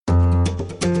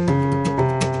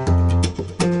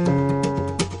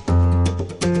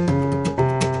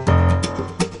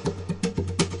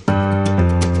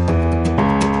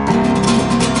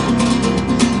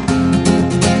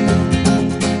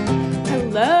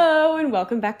and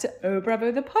welcome back to Oh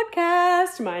Bravo the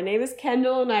podcast. My name is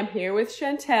Kendall and I'm here with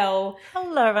Chantel.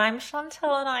 Hello, I'm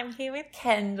Chantel and I'm here with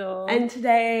Kendall. And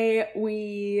today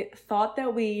we thought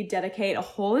that we dedicate a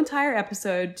whole entire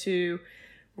episode to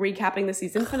recapping the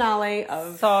season finale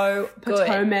of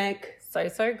Potomac.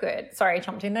 So good. Sorry, I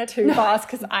jumped in there too fast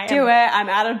because Do it. I'm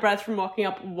out of breath from walking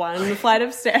up one flight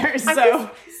of stairs. So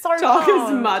talk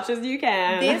as much as you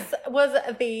can. This was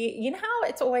you know how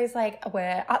it's always like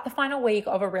we're at the final week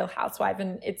of a Real Housewife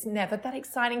and it's never that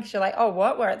exciting because you're like, oh,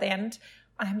 what? We're at the end.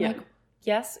 I'm like,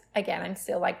 yes, again, I'm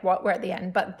still like, what? We're at the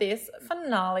end. But this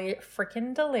finale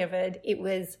freaking delivered.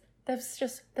 There's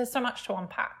so much to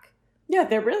unpack. Yeah,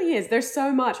 there really is. There's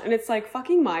so much. And it's like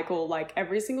fucking Michael, like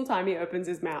every single time he opens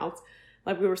his mouth,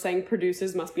 like we were saying,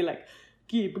 producers must be like,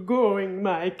 keep going,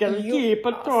 Michael, keep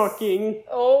talking.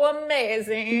 Oh,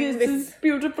 amazing. This is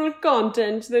beautiful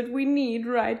content that we need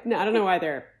right now. I don't know why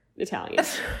they're Italian,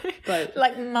 but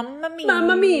like Mamma Mia.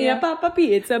 Mamma Mia, Papa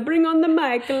Pizza, bring on the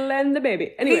Michael and the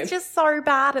baby. Anyway. He's just so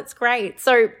bad, it's great.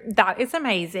 So that is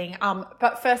amazing.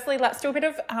 But firstly, let's do a bit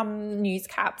of news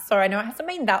cap. So I know it hasn't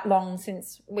been that long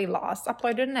since we last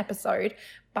uploaded an episode,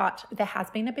 but there has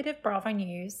been a bit of Bravo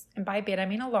news, and by a bit I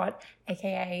mean a lot,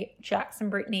 aka Jax and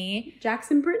Brittany.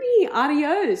 Jax and Brittany,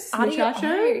 adios,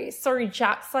 muchacho. So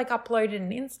Jax uploaded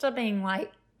an Insta being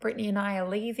like, Brittany and I are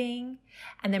leaving.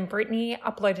 And then Brittany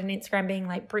uploaded an Instagram being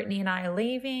like, Brittany and I are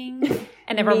leaving.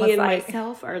 And everyone was like,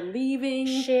 myself are leaving.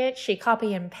 Shit, she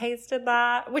copy and pasted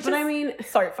that. Which I mean,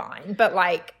 so fine. But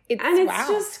it's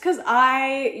just because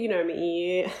you know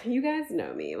me, you guys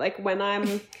know me. Like when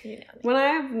when I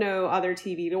have no other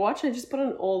TV to watch, I just put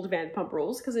on old Vanderpump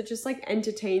Rules because it just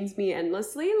entertains me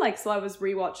endlessly. So I was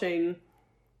rewatching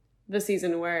the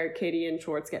season where Katie and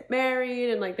Schwartz get married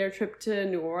and their trip to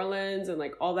New Orleans and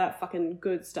all that fucking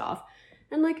good stuff.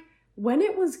 And when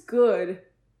it was good,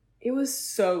 it was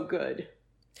so good.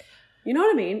 You know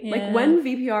what I mean? Yeah. When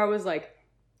VPR was at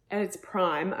its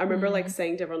prime, I remember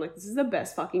saying to everyone this is the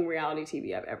best fucking reality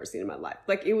TV I've ever seen in my life.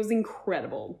 It was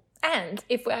incredible. And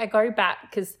if I go back,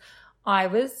 because I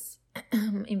was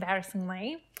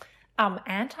embarrassingly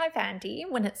anti-Vandy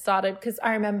when it started, because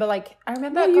I remember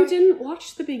No, you didn't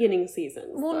watch the beginning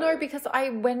seasons. Well, no, because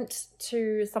I went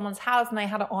to someone's house and they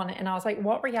had it on and I was like,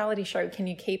 what reality show can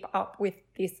you keep up with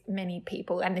this many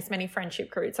people and this many friendship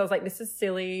groups? So I was like, this is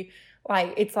silly.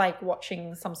 It's like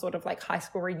watching some sort of high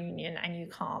school reunion and you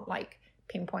can't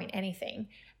pinpoint anything.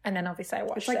 And then obviously I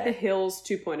watched It's The Hills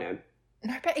 2.0.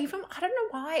 No, but even, I don't know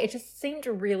why, it just seemed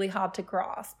really hard to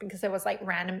grasp because there was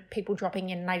random people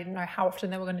dropping in and I didn't know how often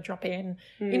they were going to drop in,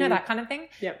 you know, that kind of thing.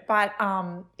 Yep. But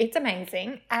it's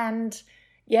amazing. And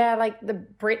yeah, the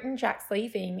Brit and Jax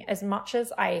leaving, as much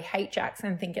as I hate Jax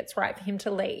and think it's right for him to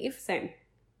leave. Same.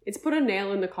 It's put a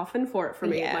nail in the coffin for it for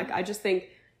me. Yeah. I just think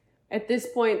at this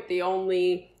point, the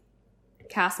only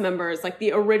cast members,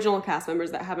 the original cast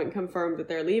members that haven't confirmed that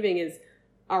they're leaving is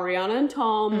Ariana and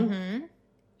Tom. Mm-hmm.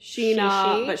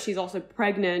 Sheena, but she's also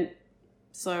pregnant,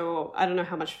 so I don't know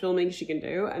how much filming she can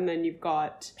do. And then you've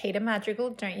got Peter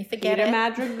Madrigal, don't you forget Peter it.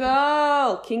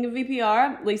 Madrigal, King of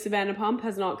VPR. Lisa Vanderpump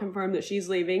has not confirmed that she's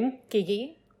leaving.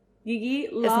 Gigi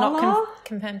Lala? is not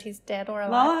confirmed he's dead or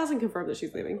alive. Lala hasn't confirmed that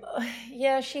she's leaving.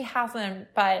 Yeah, she hasn't,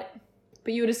 but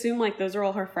you would assume those are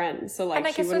all her friends, so and I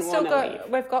she guess wouldn't want to leave.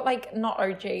 We've got not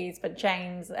OGs, but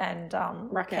James and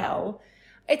Raquel.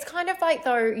 It's kind of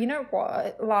though, you know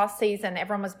what? Last season,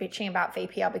 everyone was bitching about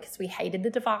VPR because we hated the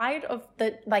divide of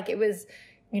the, it was,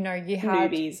 you know, you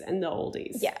had newbies and the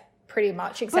oldies. Yeah, pretty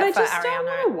much, except for Ariana. But I just don't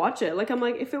want to watch it. I'm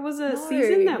if it was a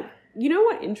season that, you know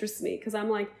what interests me? Because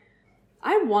I'm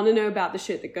I want to know about the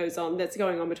shit that's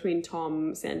going on between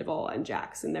Tom Sandoval and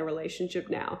Jax and their relationship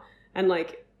now. And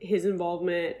his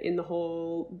involvement in the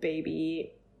whole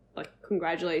baby,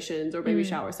 congratulations or baby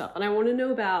shower stuff. And I want to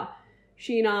know about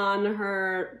Sheena and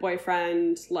her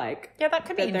boyfriend, that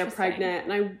could be that they're pregnant.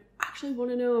 And I actually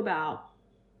want to know about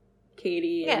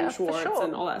Katie and Schwartz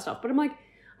and all that stuff. But I'm I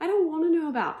don't want to know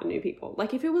about the new people.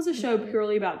 If it was a show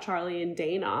purely about Charlie and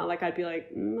Dana, I'd be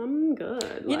I'm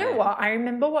good. You know what? I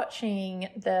remember watching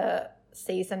the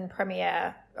season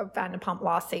premiere of Vanderpump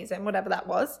last season, whatever that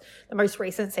was, the most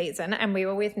recent season, and we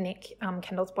were with Nick,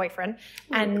 Kendall's boyfriend,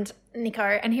 and Nico,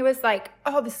 and he was like,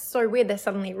 oh, this is so weird, they're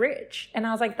suddenly rich. And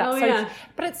I was like, that's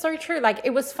but it's so true.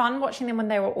 It was fun watching them when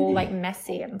they were all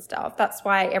messy and stuff. That's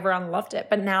why everyone loved it.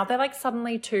 But now they're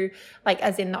totally too,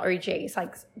 as in the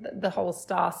OGs, the whole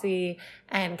Stacy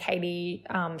and Katie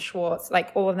Schwartz,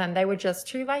 all of them, they were just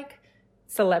too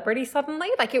celebrity suddenly.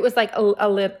 It was a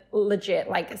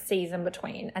legit season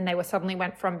between, and they were suddenly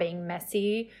went from being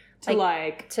messy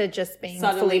to just being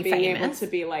suddenly fully being famous. able to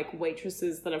be like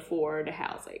waitresses that afford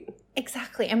housing.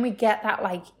 Exactly. And we get that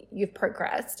like you've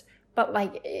progressed, but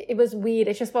like it was weird.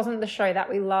 It just wasn't the show that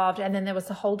we loved. And then there was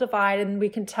the whole divide, and we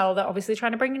can tell that obviously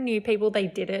trying to bring in new people, they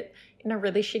did it in a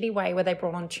really shitty way where they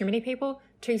brought on too many people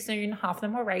too soon. Half of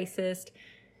them were racist.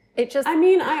 It just... I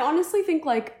mean, I honestly think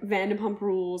like Vanderpump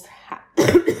Rules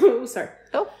oh, sorry.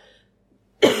 Oh.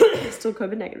 Still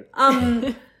COVID negative.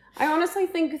 I honestly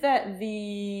think that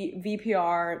the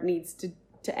VPR needs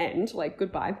to end, like,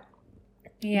 goodbye.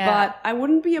 Yeah. But I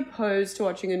wouldn't be opposed to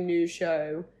watching a new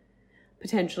show,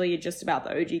 potentially just about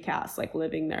the OG cast, like,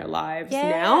 living their lives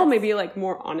now. Maybe, like,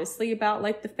 more honestly about,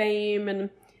 like, the fame and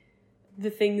the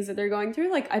things that they're going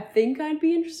through. Like, I think I'd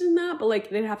be interested in that, but, like,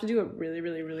 they'd have to do it really,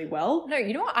 really, really well. No,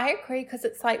 you know what? I agree, because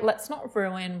it's like, let's not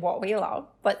ruin what we love.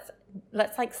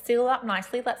 Let's like seal up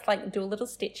nicely. Let's like do a little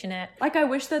stitch in it. Like, I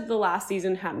wish that the last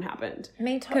season hadn't happened.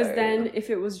 Me too. Because then if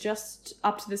it was just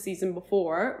up to the season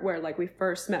before, where like we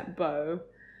first met Beau,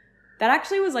 that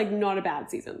actually was like not a bad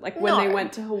season. Like when they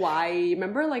went to Hawaii,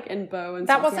 remember, like, and Beau and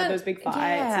stuff had those big fights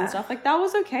and stuff. Like, that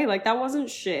was okay. Like, that wasn't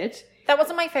shit. That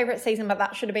wasn't my favorite season, but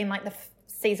that should have been like the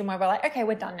season where we're like, okay,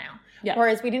 we're done now. Yeah.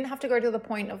 Whereas we didn't have to go to the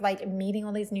point of like meeting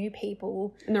all these new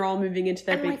people. And they're all moving into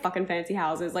their big like, fucking fancy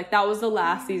houses. Like, that was the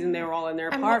last season. They were all in their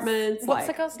apartments. What's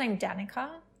the girl's name? Danica?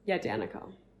 Yeah,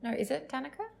 Danica. No, is it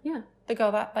Danica? Yeah. The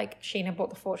girl that like Sheena bought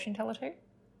the fortune teller to?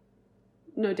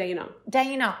 No, Dana.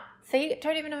 See,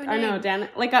 don't even know her name. I know, Dana.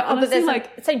 Like, I honestly,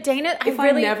 so Dana, if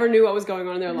I never knew what was going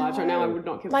on in their lives right now, I would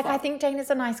not give a fuck. I think Dana's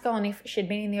a nice girl, and if she'd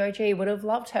been in the OG, would have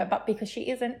loved her, but because she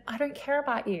isn't, I don't care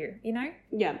about you, you know?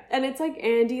 Yeah, and it's like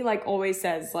Andy, like, always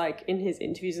says, like, in his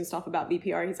interviews and stuff about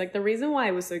VPR, he's like, the reason why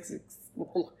it was so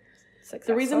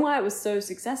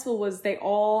successful was they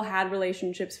all had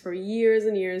relationships for years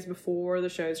and years before the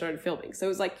show started filming. So it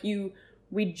was like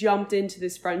we jumped into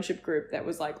this friendship group that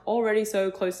was like already so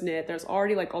close knit. There's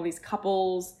already like all these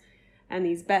couples and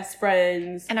these best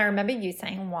friends. And I remember you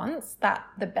saying once that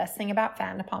the best thing about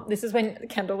Vanderpump, this is when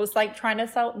Kendall was like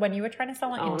when you were trying to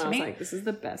sell it into me. And I was like, this is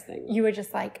the best thing. You were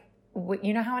just like,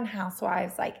 you know how in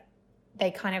Housewives, like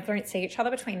they kind of don't see each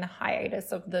other between the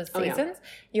hiatus of the seasons. Oh, yeah.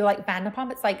 You're like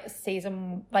Vanderpump, it's like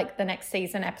the next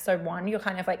season, episode 1, you're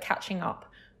kind of like catching up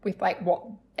with like what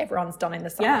everyone's done in the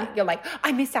summer. Yeah. You're like,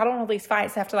 I missed out on all these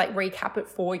fights. I have to like recap it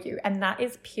for you. And that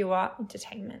is pure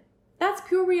entertainment. That's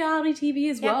pure reality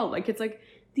TV as well. Like, it's like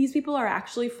these people are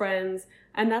actually friends.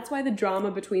 And that's why the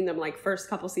drama between them, like first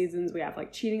couple seasons, we have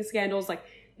like cheating scandals. Like,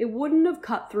 it wouldn't have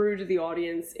cut through to the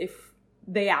audience if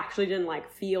they actually didn't like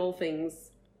feel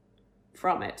things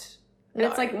from it. And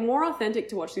it's like more authentic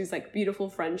to watch these like beautiful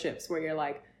friendships where you're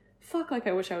like, fuck, like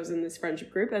I wish I was in this friendship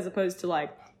group, as opposed to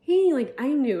like, hey, like,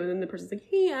 I'm new. And then the person's like,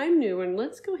 hey, I'm new. And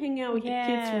let's go hang out with the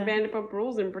kids from Vanderpump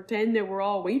Rules and pretend that we're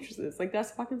all waitresses. Like,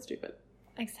 that's fucking stupid.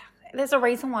 Exactly. There's a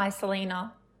reason why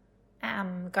Selena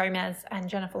Gomez and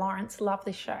Jennifer Lawrence love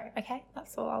this show. Okay?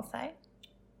 That's all I'll say.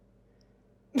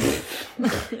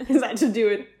 Is that to do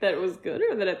with that it was good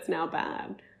or that it's now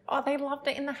bad? Oh, they loved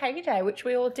it in the heyday, which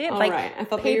we all did. Oh, like, right. I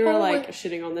thought that you were like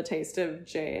shitting on the taste of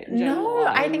No,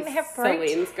 I think they have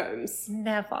Celine's Gomes.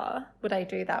 Never would I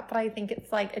do that, but I think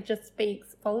it's like it just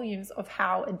speaks volumes of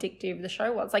how addictive the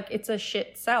show was. Like, it's a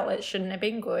shit sell. It shouldn't have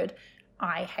been good.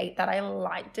 I hate that I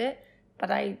liked it,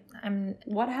 but I'm.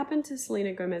 What happened to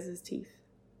Selena Gomez's teeth?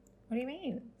 What do you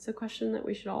mean? It's a question that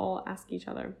we should all ask each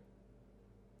other.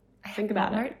 Think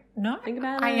about it. No, think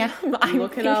about it. I am. I'm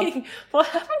look it up. What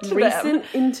happened to recent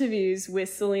interviews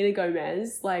with Selena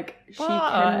Gomez? Like, she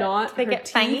cannot. They her get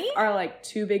teeth tangy? are like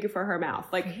too big for her mouth.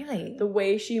 Like, really, the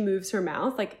way she moves her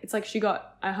mouth, like it's like she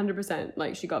got 100%.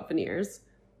 Like, she got veneers.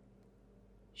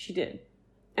 She did,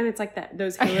 and it's like that.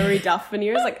 Those Hilary Duff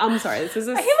veneers. Like, I'm sorry, this is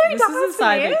a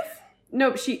side thing.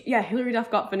 No, Hilary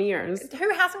Duff got veneers. Who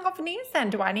hasn't got veneers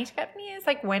then? Do I need to get veneers?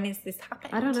 Like, when is this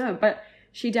happening? I don't know, but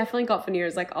she definitely got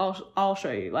veneers. Like, I'll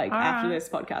show you, like, after this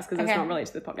podcast, because it's not related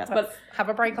to the podcast. But have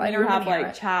a break later. You have,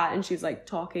 like, chat, and she's, like,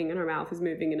 talking, and her mouth is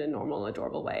moving in a normal,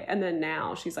 adorable way. And then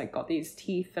now she's, like, got these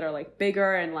teeth that are, like,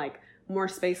 bigger and, like, more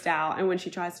spaced out. And when she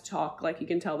tries to talk, like, you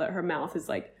can tell that her mouth is,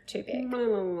 like, too big.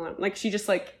 Like, she just,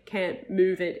 like, can't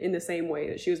move it in the same way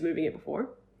that she was moving it before.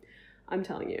 I'm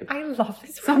telling you. I love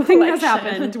this. Something has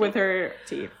happened with her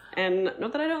teeth. And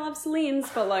not that I don't love Celine's,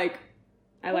 but, like,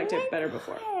 I liked it better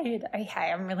before.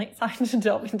 Okay, I'm really excited to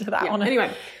delve into that one.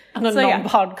 Anyway, on a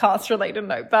non-podcast related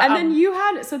note. But and then you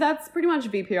had, so that's pretty much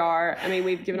VPR. I mean,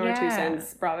 we've given our 2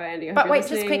 cents. Bravo, Andy. But wait,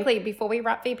 just quickly, before we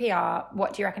wrap VPR,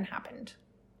 what do you reckon happened?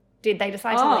 Did they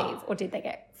decide to leave, or did they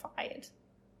get fired?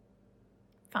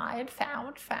 fired.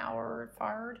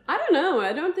 I don't know.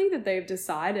 I don't think that they've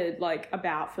decided like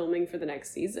about filming for the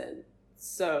next season.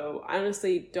 So I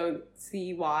honestly don't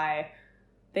see why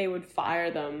they would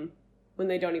fire them when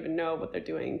they don't even know what they're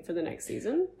doing for the next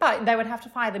season. But they would have to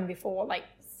fire them before like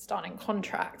starting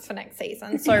contracts for next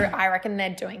season. So I reckon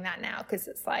they're doing that now because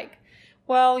it's like,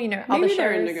 well, you know, maybe other shows...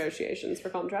 they're in negotiations for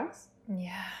contracts.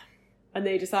 Yeah. And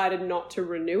they decided not to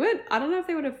renew it. I don't know if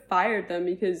they would have fired them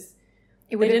because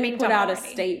it would they have didn't been put out already.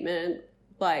 A statement.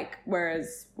 Like,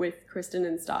 whereas with Kristen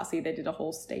and Stassi, they did a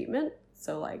whole statement.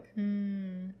 So, like...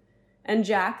 And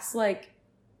Jax, like...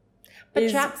 But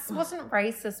Jax wasn't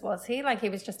racist, was he? Like, he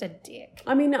was just a dick.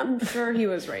 I mean, I'm sure he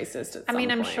was racist at some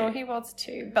point. I'm sure he was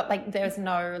too. But, like, there's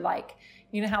no, like...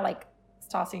 You know how, like,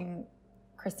 Stassi and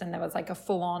Kristen, there was, like, a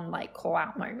full-on, like,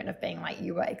 call-out moment of being, like,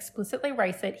 you were explicitly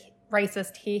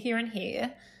racist here, and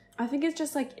here. I think it's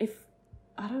just, like, if...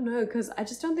 I don't know, because I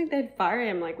just don't think they'd fire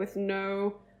him. Like, with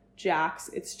no Jax,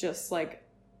 it's just, like,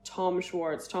 Tom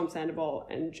Schwartz, Tom Sandoval,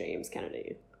 and James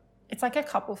Kennedy. It's like a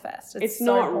couple fest. It's so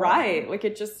not boring. Right. Like,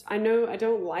 it just, I know I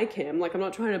don't like him. Like, I'm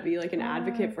not trying to be like an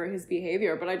advocate for his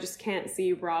behavior, but I just can't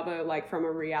see Bravo, like, from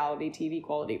a reality TV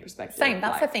quality perspective. Same.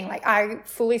 That's the thing. Like, I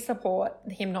fully support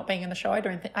him not being in the show.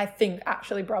 I think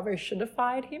actually Bravo should have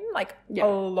fired him, like, a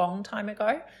long time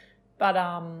ago. But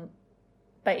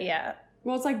yeah.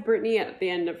 Well, it's like Brittany at the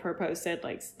end of her post said,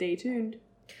 like, stay tuned.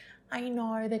 I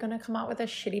know they're going to come out with a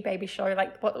shitty baby show.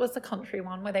 Like, what was the country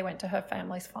one where they went to her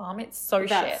family's farm? It's so shit.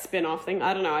 That spin-off thing.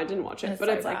 I don't know. I didn't watch it. But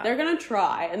so it's like, they're going to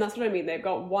try. And that's what I mean. They've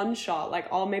got one shot.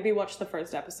 Like, I'll maybe watch the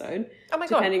first episode. Oh my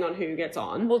God. Depending on who gets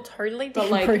on. We'll totally do.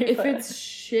 But, like, if it's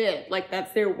shit, like,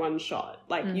 that's their one shot.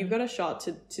 Like, you've got a shot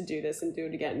to do this and do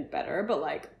it again better. But,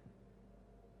 like,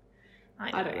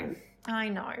 I don't know. I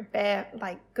know.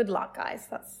 Like, good luck, guys.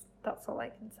 That's all I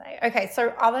can say. Okay,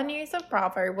 so other news of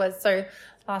Bravo was, so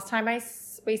last time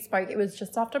we spoke, it was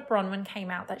just after Bronwyn came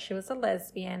out that she was a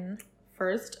lesbian.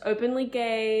 First openly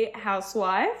gay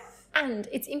housewife. And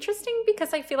it's interesting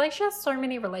because I feel like she has so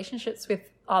many relationships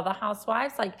with other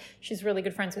housewives. Like, she's really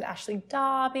good friends with Ashley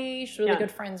Darby. She's really good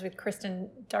friends with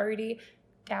Kristen Doty.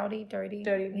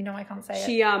 You know I can't say it.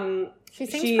 She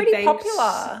seems pretty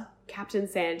popular. Captain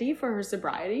Sandy for her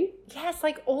sobriety. Yes,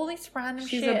 like all this random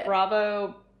shit. She's a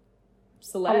Bravo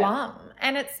celeb. Alum.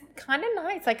 And it's kind of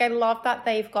nice. Like, I love that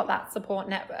they've got that support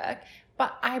network.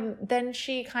 But then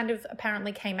she kind of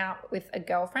apparently came out with a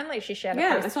girlfriend. Like, she shared a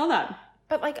post. I saw that.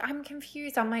 But, like, I'm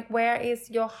confused. I'm like, where is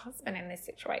your husband in this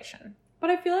situation? But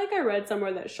I feel like I read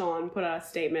somewhere that Sean put out a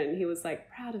statement and he was,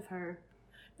 like, proud of her.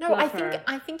 No,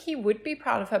 I think he would be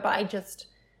proud of her, but I just...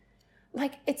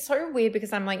 Like, it's so weird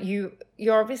because I'm like,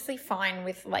 you're obviously fine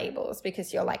with labels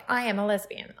because you're like, I am a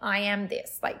lesbian. I am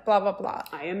this, like, blah, blah, blah.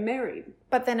 I am married.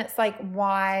 But then it's like,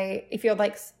 why, if you're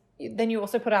like, then you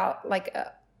also put out like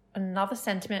another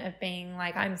sentiment of being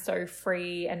like, I'm so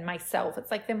free and myself. It's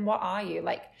like, then what are you?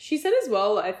 Like, she said as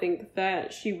well, I think,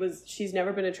 that she's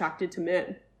never been attracted to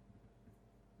men.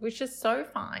 Which is so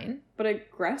fine. But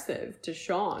aggressive to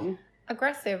Sean.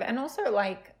 Aggressive. And also,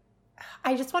 like,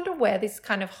 I just wonder where this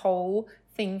kind of whole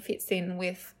thing fits in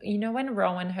with, you know, when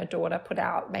Rowan, her daughter, put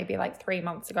out maybe like 3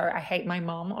 months ago, I hate my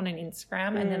mom on an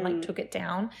Instagram and then like took it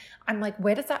down. I'm like,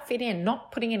 where does that fit in?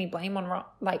 Not putting any blame on,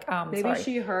 like, maybe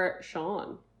she hurt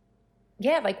Sean.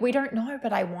 Yeah, like, we don't know,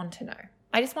 but I want to know.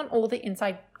 I just want all the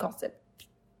inside gossip.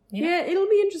 You know? Yeah, it'll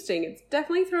be interesting. It's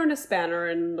definitely thrown a spanner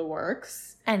in the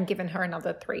works. And given her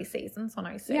another 3 seasons on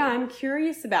OC. Yeah, I'm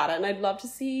curious about it. And I'd love to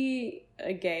see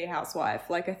a gay housewife.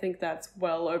 Like, I think that's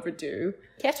well overdue.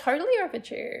 Yeah, totally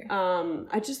overdue.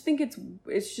 I just think it's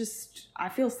just, I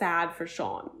feel sad for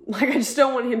Sean. Like, I just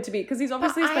don't want him to be, because he's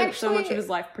obviously spent so much of his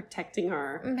life protecting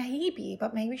her. Maybe,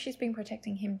 but maybe she's been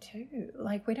protecting him too.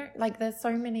 Like, we don't, like, there's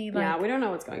so many, like. Yeah, we don't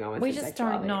know what's going on with his sexuality. We just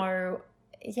don't know.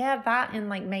 Yeah, that, and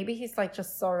like maybe he's like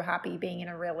just so happy being in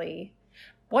a really...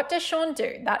 What does Sean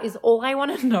do? That is all I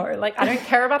want to know. Like, I don't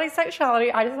care about his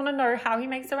sexuality. I just want to know how he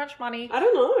makes so much money. I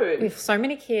don't know. With so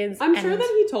many kids. I'm sure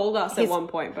that he told us at one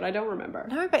point, but I don't remember.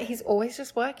 No, but he's always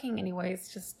just working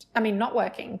anyways. Just, I mean, not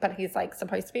working, but he's like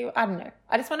supposed to be. I don't know.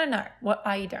 I just want to know. What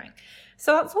are you doing?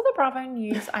 So that's all the Bravo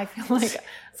news. I feel like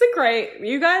it's a great.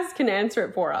 You guys can answer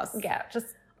it for us. Yeah,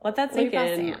 just let that sink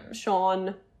in.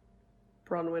 Sean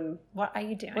Bronwyn. What are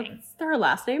you doing? What's her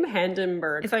last name?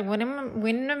 Hindenburg. It's like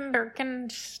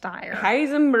Windenbergenstein.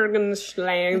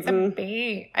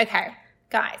 Heisenbergenstein. Okay,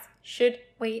 guys, should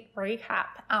we recap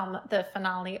the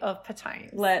finale of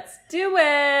Potomac? Let's do it.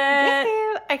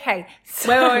 Yeah. Okay.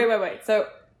 So wait. So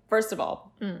first of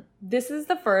all, this is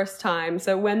the first time.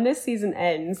 So when this season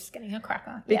ends, just getting a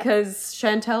cracker because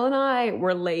Chantel and I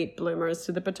were late bloomers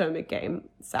to the Potomac game,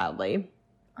 sadly.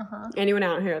 Anyone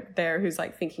out there who's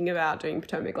like thinking about doing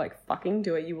Potomac, like fucking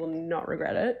do it. You will not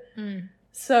regret it.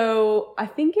 So I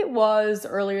think it was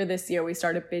earlier this year we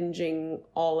started binging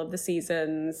all of the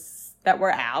seasons that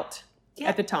were out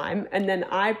at the time. And then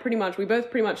we both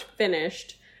pretty much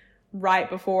finished right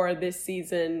before this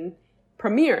season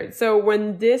premiered. So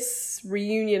when this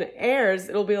reunion airs,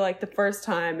 it'll be like the first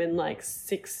time in like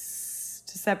 6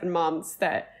 to 7 months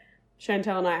that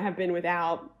Chantel and I have been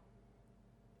without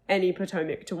any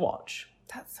Potomac to watch.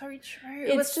 That's so true.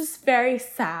 It's just very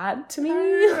sad to me.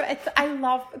 I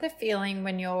love the feeling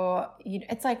when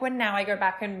it's like when now I go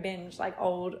back and binge like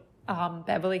old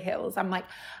Beverly Hills. I'm like,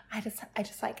 I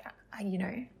just like,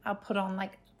 I'll put on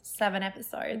like 7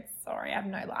 episodes. Sorry, I have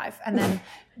no life. And then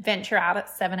venture out at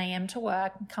 7 a.m. to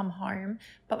work and come home.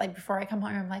 But like before I come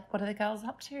home, I'm like, what are the girls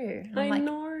up to? And I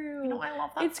know. I love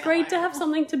that. It's great to have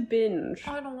something to binge.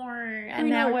 I know. And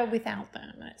now we're without them.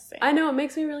 I know, it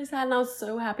makes me really sad. And I was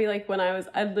so happy. Like when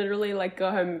I'd literally like go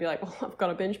home and be like, I've got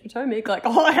to binge Potomac. Like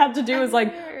all I had to do was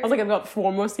like, I was like, I've got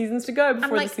 4 more seasons to go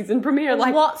before the season premiere.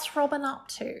 Like, what's Robin up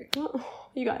to?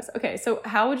 You guys. Okay. So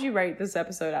how would you rate this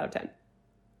episode out of 10?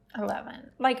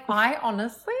 11. Like I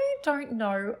honestly don't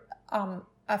know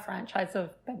a franchise of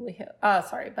Beverly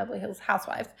Hills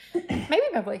Housewives. Maybe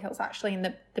Beverly Hills actually in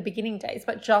the beginning days,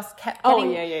 but just kept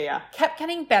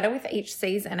getting better with each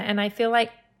season. And I feel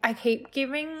like I keep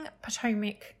giving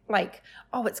Potomac like,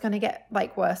 it's going to get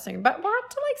like worse soon. But we're up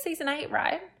to like season 8,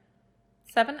 right?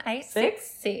 7, 8,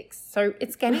 6. So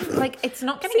it's getting like, it's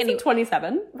not getting any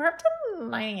 27. We're up to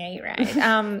 98,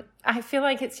 right? I feel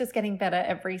like it's just getting better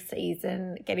every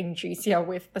season, getting juicier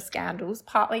with the scandals,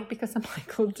 partly because of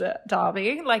Michael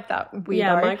Darby, like that weirdo.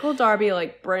 Yeah, Michael Darby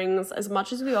like brings, as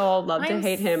much as we all love to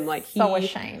hate him, like so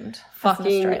ashamed.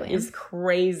 Fucking is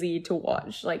crazy to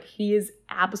watch. Like he is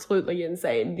absolutely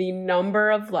insane. The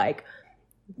number of like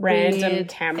random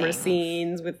camera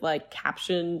scenes with like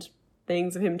captioned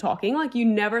things of him talking, like you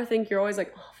never think, you're always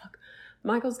like, oh fuck,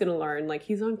 Michael's gonna learn, like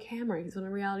he's on camera, he's on a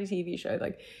reality TV show,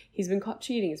 like he's been caught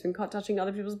cheating, he's been caught touching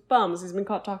other people's bums, he's been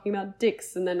caught talking about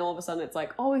dicks, and then all of a sudden it's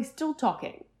like, oh, he's still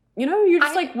talking, you're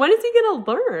just like, when is he gonna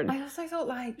learn? I also thought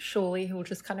like surely he'll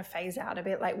just kind of phase out a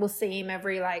bit, like we'll see him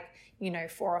every like 4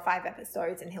 or 5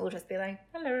 episodes and he'll just be like,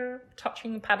 hello,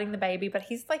 patting the baby, but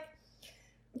he's like,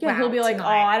 yeah, he'll be like, oh,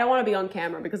 I don't want to be on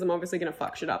camera because I'm obviously going to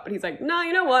fuck shit up. But he's like, no,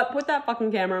 you know what? Put that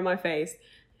fucking camera in my face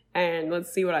and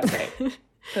let's see what I say.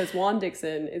 Because Juan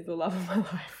Dixon is the love of my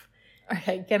life.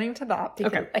 Okay, getting to that.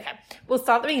 Okay. We'll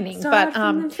start at the beginning.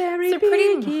 From the very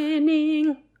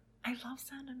beginning. I love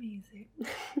Sound of Music.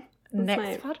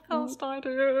 Next podcast I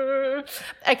do.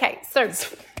 Okay, so.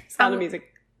 Sound of Music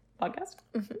podcast?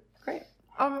 Mm-hmm. Great.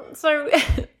 So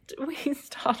we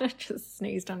started, just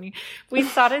sneezed on you. We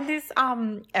started this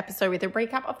episode with a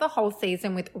recap of the whole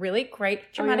season with really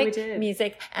great dramatic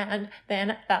music, and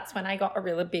then that's when I got a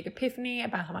really big epiphany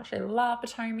about how much I love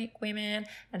Potomac women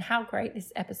and how great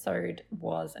this episode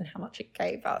was and how much it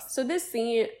gave us. So this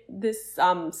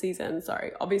season,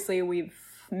 obviously we've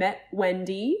met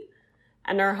Wendy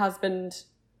and her husband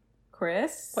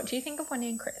Chris. What do you think of Wendy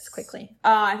and Chris, quickly?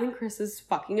 I think Chris is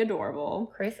fucking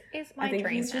adorable. Chris is my dream. I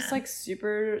think he's just like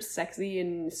super sexy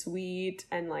and sweet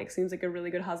and like seems like a really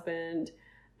good husband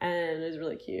and is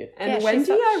really cute. And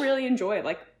Wendy, I really enjoy.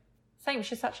 Like, same,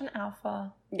 she's such an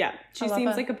alpha. Yeah, she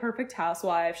seems like a perfect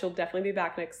housewife. She'll definitely be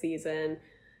back next season.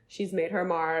 She's made her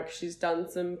mark. She's done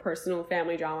some personal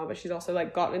family drama, but she's also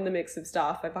like gotten in the mix of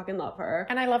stuff. I fucking love her.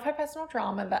 And I love her personal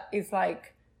drama that is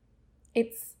like,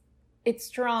 it's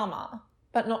drama,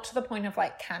 but not to the point of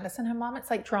like Candiace and her mom. It's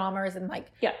like drama as in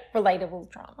like relatable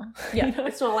drama. Yeah,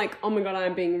 it's not like, oh my God,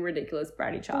 I'm being a ridiculous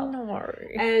bratty child. No.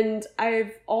 And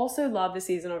I've also loved the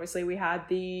season. Obviously, we had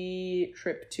the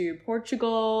trip to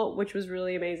Portugal, which was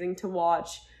really amazing to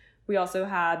watch. We also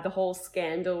had the whole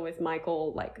scandal with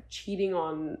Michael like cheating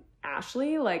on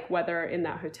Ashley, like whether in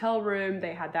that hotel room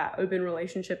they had that open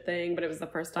relationship thing, but it was the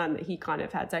first time that he kind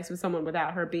of had sex with someone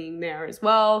without her being there as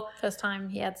well. First time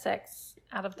he had sex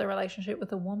out of the relationship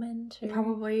with a woman too.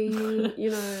 Probably,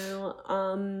 so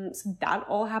that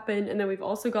all happened. And then we've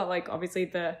also got like obviously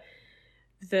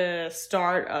the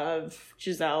start of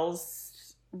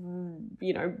Giselle's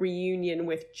reunion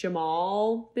with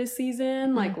Jamal this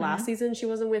season. Like last season she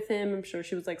wasn't with him. I'm sure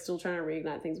she was like still trying to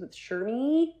reignite things with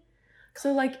Shermie.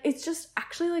 So, like, it's just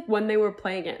actually, like, when they were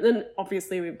playing it. And then,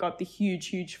 obviously, we've got the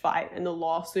huge fight and the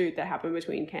lawsuit that happened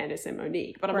between Candiace and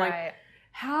Monique. But I'm like,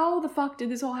 how the fuck did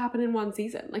this all happen in one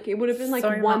season? Like, it would have been, like,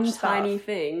 so one tiny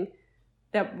thing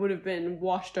that would have been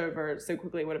washed over so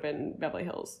quickly. It would have been Beverly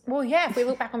Hills. Well, yeah, if we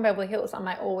look back on Beverly Hills, I'm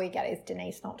like, all we get is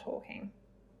Denise not talking.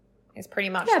 It's pretty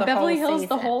much Beverly Hills,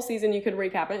 the whole season, you could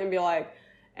recap it and be like,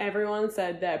 everyone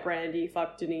said that Brandy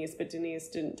fucked Denise, but Denise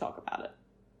didn't talk about it.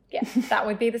 Yeah, that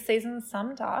would be the season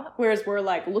summed up. Whereas we're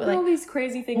like, look at all these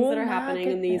crazy things that are happening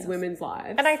in these women's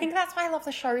lives. And I think that's why I love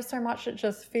the show so much. It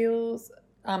just feels,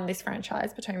 this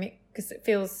franchise, Potomac, because it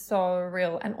feels so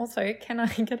real. And also, can I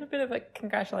get a bit of a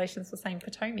congratulations for saying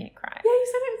Potomac, right? Yeah, you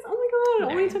said it. Oh my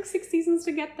God, it only took 6 seasons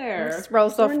to get there. It just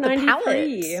rolls off the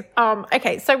palate.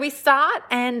 Okay, so we start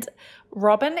and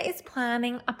Robin is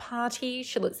planning a party.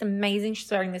 She looks amazing.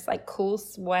 She's wearing this like cool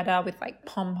sweater with like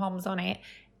pom-poms on it.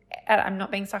 I'm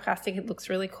not being sarcastic. It looks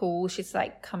really cool. She's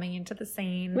like coming into the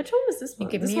scene. Which one was this one?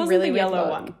 This wasn't really the yellow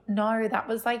one. No, that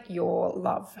was like your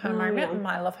love her moment. Yeah.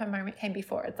 My love her moment came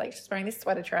before. It's like she's wearing this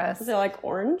sweater dress. Is it like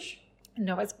orange?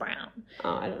 No, it's brown. Oh,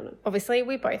 I don't know. Obviously,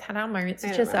 we both had our moments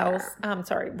with Giselle's,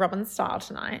 Robin's style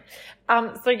tonight.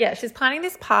 So yeah, she's planning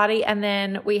this party, and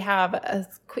then we have a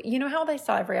quick, you know how they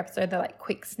start every episode? They're like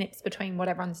quick snips between what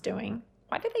everyone's doing.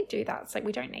 Why do they do that? It's like,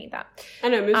 we don't need that. I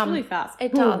know, it moves really fast.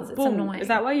 It does. It's annoying. Is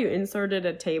that why you inserted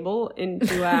a table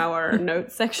into our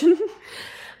notes section?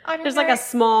 There's like a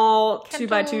small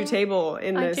 2x2 table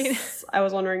in this. I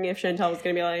was wondering if Chantel was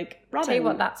going to be like, Robin, tell you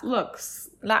what that's looks.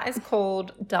 That is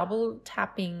called double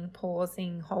tapping,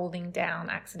 pausing, holding down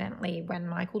accidentally when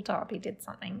Michael Darby did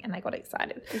something and they got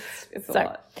excited. It's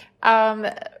a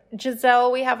lot. Giselle,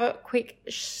 we have a quick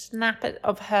snap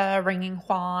of her ringing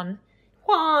Juan.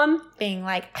 Being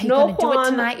like, are you going to do it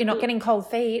tonight? You're not getting cold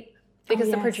feet.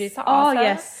 Because the producer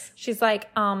asked her. She's like,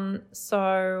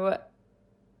 so,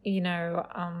 you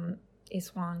know,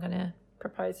 is Juan going to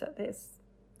propose at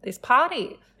this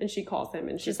party? And she calls him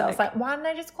and she's like, why don't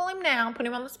I just call him now, put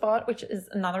him on the spot, which is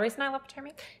another reason I love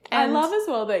Potomac. I love as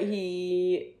well that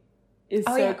he is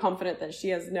confident that she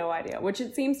has no idea, which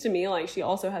it seems to me like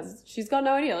she's got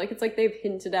no idea. Like, it's like they've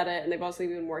hinted at it and they've also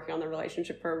been working on their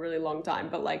relationship for a really long time,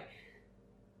 but like,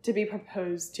 to be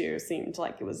proposed to seemed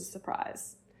like it was a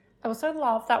surprise. I also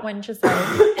love that when Giselle...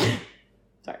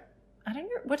 Sorry. I don't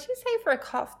know. What do you say for a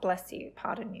cough? Bless you.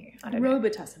 Pardon you. I don't know.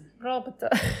 Robitussin.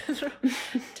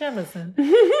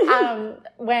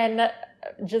 When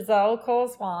Giselle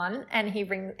calls Juan and he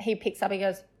picks up, he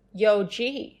goes, yo,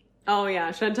 G. Oh, yeah.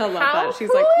 Chantel loved that.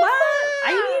 She's like, what?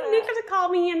 I need Nick to call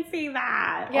me and say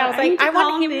that. Yeah, I was like,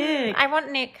 I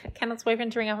want Nick, Kendall's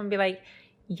boyfriend, to ring up and be like,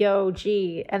 yo,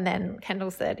 G. And then Kendall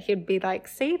said he'd be like,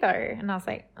 C though. And I was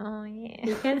like, oh yeah.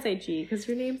 You can't say G because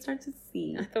your name starts with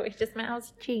C. I thought he just meant I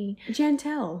was G.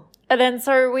 Chantel. And then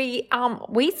so we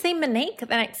see Monique the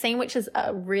next scene, which is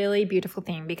a really beautiful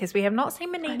thing because we have not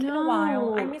seen Monique in a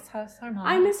while. I miss her so much.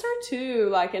 I miss her too.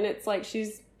 Like, and it's like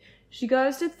she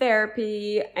goes to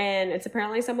therapy and it's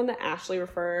apparently someone that Ashley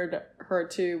referred her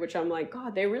to, which I'm like,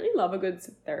 God, they really love a good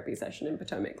therapy session in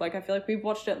Potomac. Like, I feel like we've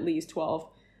watched at least 12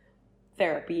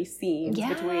 therapy scenes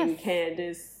between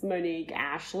Candiace, Monique,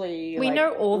 Ashley. We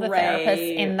know all the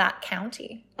therapists in that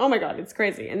county. Oh my God, it's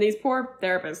crazy. And these poor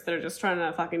therapists that are just trying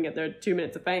to fucking get their 2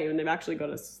 minutes of fame and they've actually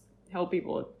got to help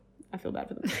people. I feel bad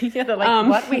for them. Yeah, they're like,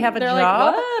 what? We have a job?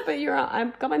 Like, what? But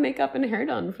I've got my makeup and hair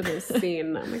done for this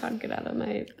scene. Oh my God, get out of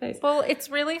my face. Well, it's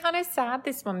really kind of sad,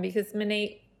 this one, because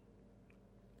Monique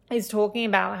is talking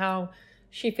about how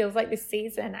she feels like this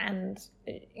season and,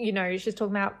 you know, she's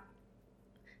talking about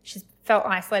she's felt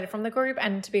isolated from the group,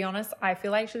 and to be honest, I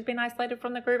feel like she's been isolated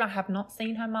from the group. I have not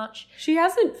seen her much. She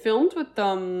hasn't filmed with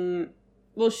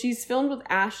she's filmed with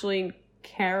Ashley and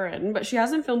Karen, but she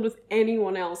hasn't filmed with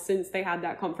anyone else since they had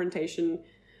that confrontation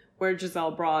where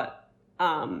Giselle brought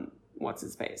what's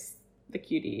his face, the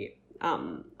cutie,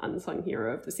 unsung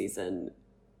hero of the season,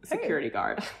 security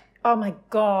guard. Oh my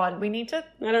God, we need to... I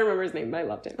don't remember his name, but I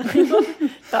loved him.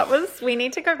 We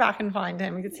need to go back and find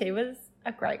him because he was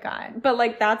a great guy. But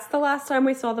like, that's the last time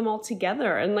we saw them all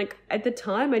together. And like, at the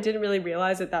time, I didn't really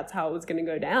realize that that's how it was going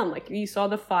to go down. Like, you saw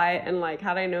the fight and like,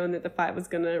 had I known that the fight was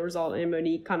going to result in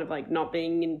Monique kind of like not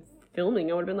being in filming,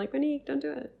 I would have been like, Monique, don't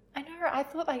do it. I know. I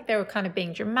thought like they were kind of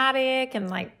being dramatic and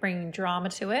like bringing drama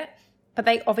to it. But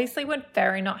they obviously were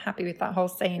very not happy with that whole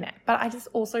scene. But I just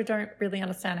also don't really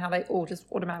understand how they all just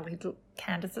automatically took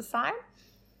Candiace's side.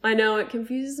 I know, it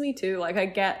confuses me too. Like, I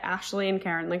get Ashley and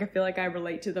Karen. Like, I feel like I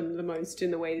relate to them the most in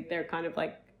the way that they're kind of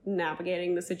like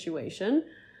navigating the situation.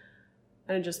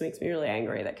 And it just makes me really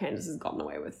angry that Candiace has gotten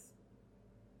away with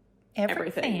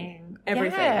everything.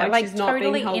 Yeah, like she's not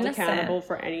totally being held innocent. Accountable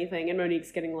for anything, and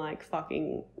Monique's getting like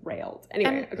fucking railed.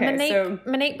 Anyway, and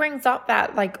Monique brings up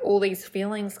that like all these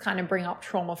feelings kind of bring up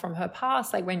trauma from her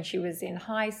past, like when she was in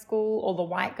high school, all the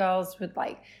white girls would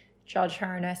like judge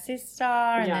her and her sister,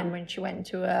 and then when she went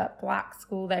to a black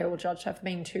school, they all judged her for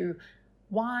being too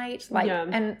white,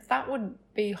 and that would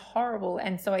be horrible.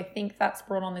 And so I think that's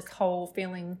brought on this whole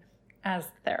feeling as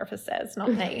the therapist says,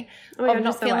 not me, Oh my God, of not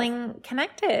you're so feeling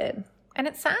connected. And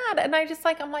it's sad. And I just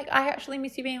I'm like, I actually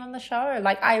miss you being on the show.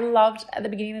 Like, I loved at the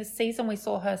beginning of the season, we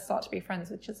saw her start to be friends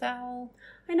with Giselle.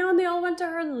 I know, and they all went to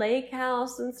her lake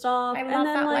house and stuff. I and love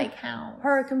then, that like, lake house.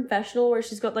 her confessional where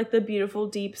she's got, like, the beautiful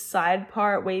deep side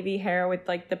part, wavy hair with,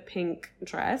 like, the pink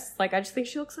dress. Like, I just think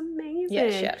she looks amazing. Yeah,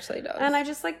 she actually does. And I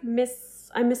just, like, miss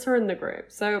her in the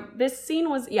group. So this scene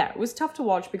was, it was tough to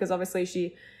watch because obviously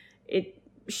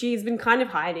she's been kind of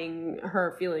hiding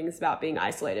her feelings about being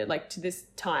isolated, like, to this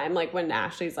time. Like, when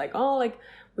Ashley's like, oh, like,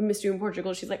 we missed you in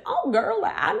Portugal, she's like, oh, girl,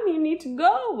 like, I don't even need to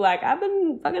go. Like, I've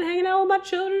been fucking hanging out with my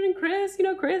children and Chris. You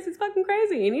know, Chris is fucking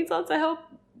crazy. He needs lots of help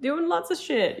doing lots of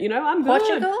shit. You know, I'm good.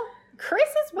 Portugal? Chris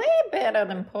is way better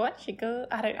than Portugal.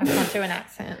 I can't do an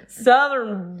accent.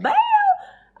 Southern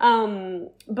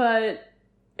Belle. But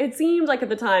it seemed like at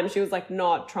the time she was, like,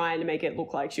 not trying to make it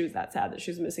look like she was that sad that she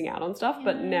was missing out on stuff. Yeah.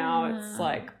 But now it's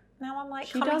like, now I'm like,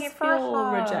 she coming does here for a feel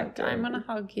hug. rejected. I'm going to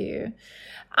hug you.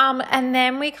 And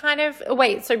then we kind of,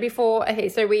 so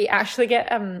we actually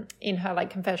get in her, like,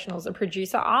 confessionals, the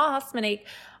producer asks Monique,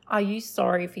 are you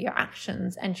sorry for your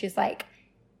actions? And she's like,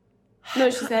 no,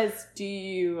 she says, do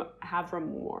you have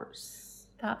remorse?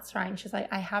 That's right. And she's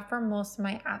like, I have remorse for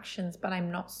my actions, but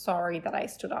I'm not sorry that I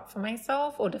stood up for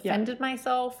myself or defended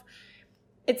myself.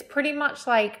 It's pretty much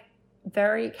like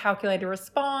very calculated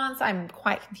response. I'm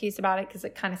quite confused about it because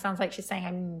it kind of sounds like she's saying,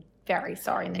 I'm very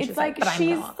sorry. And then she's like, but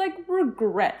she's I'm not. like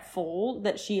regretful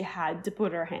that she had to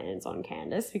put her hands on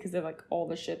Candiace because of, like, all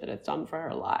the shit that it's done for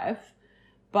her life.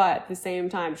 But at the same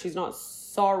time, she's not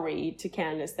sorry to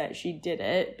Candiace that she did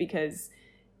it because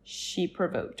she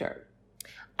provoked her.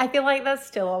 I feel like there's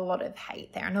still a lot of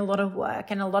hate there and a lot of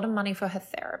work and a lot of money for her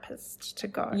therapist to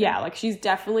go. Yeah, like, she's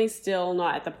definitely still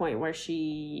not at the point where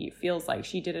she feels like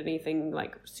she did anything,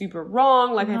 like, super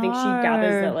wrong. Like, I think she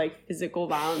gathers that, like, physical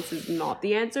violence is not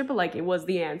the answer, but, like, it was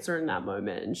the answer in that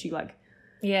moment. And she, like,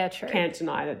 yeah, true, can't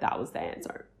deny that that was the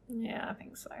answer. Yeah, I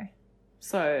think so.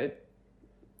 So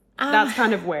that's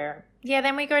kind of where. Yeah,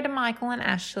 then we go to Michael and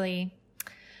Ashley.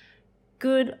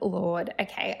 Good Lord.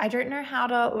 Okay, I don't know how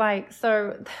to, like,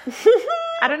 so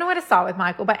I don't know where to start with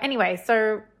Michael. But anyway,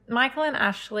 so Michael and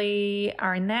Ashley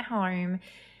are in their home.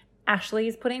 Ashley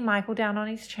is putting Michael down on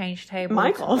his change table.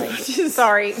 Michael?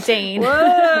 Sorry, Dean.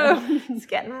 Whoa. It's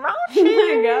getting raunchy.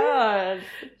 Oh my God.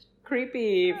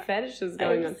 Creepy fetishes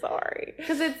going on. Sorry.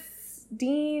 Because it's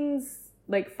Dean's,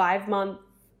 like, 5-month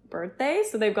birthday.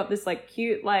 So they've got this, like,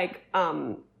 cute, like,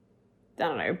 I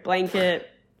don't know, blanket.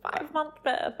 5-month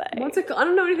birthday. What's it called? I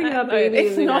don't know anything about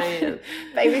babies.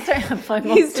 Babies don't have 5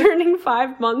 months. He's turning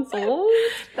 5 months old.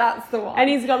 That's the one. And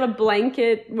he's got a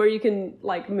blanket where you can,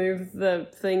 like, move the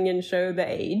thing and show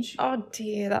the age. Oh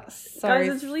dear, that's so... Guys,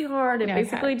 it's really hard. It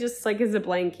basically just, like, is a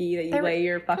blankie that you lay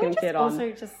your fucking kid on. Also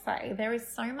just say, there is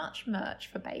so much merch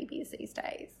for babies these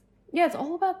days. Yeah, it's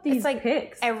all about these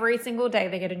pics. Every single day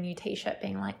they get a new t-shirt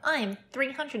being like, I'm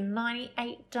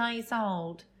 398 days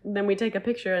old. Then we take a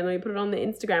picture and then we put it on the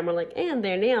Instagram. We're like, and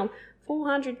they're now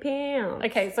 400 pounds.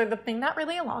 Okay, so the thing that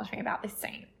really alarms me about this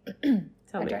scene, I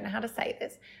don't know how to say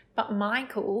this, but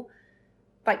Michael,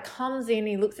 like, comes in,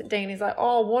 he looks at Dean, he's like,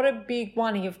 oh, what a big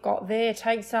one you've got there,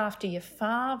 takes after your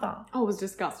father. Oh, it was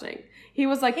disgusting. He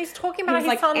was like, he's talking about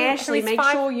his son. Ashley, make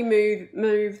sure you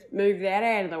move that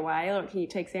out of the way. Look, he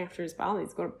takes after his father.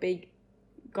 He's got a big,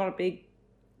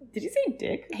 did he say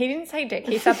dick? He didn't say dick.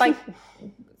 He said, like,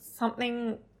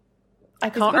 something, I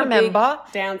can't remember.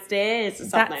 Downstairs or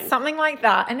something. Something like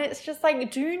that. And it's just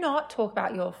like, do not talk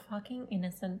about your fucking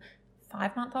innocent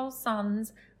 5-month-old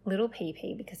son's little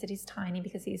pee-pee because it is tiny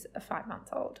because he's a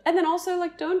 5-month-old. And then also,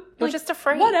 like, don't... You're like, just a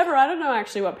freak. Whatever. I don't know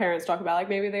actually what parents talk about. Like,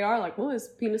 maybe they are like, well, his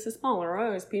penis is small or,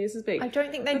 oh, his penis is big. I don't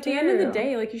think they do. At the end of the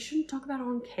day, like, you shouldn't talk about it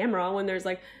on camera when there's,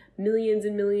 like, millions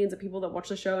and millions of people that watch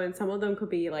the show and some of them could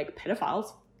be, like,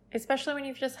 pedophiles. Especially when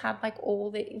you've just had, like,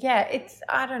 all the... Yeah, it's...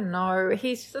 I don't know.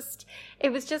 He's just...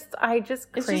 It was just... I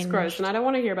just cringed. It's just gross, and I don't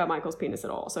want to hear about Michael's penis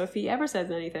at all. So if he ever says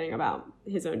anything about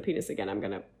his own penis again, I'm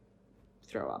going to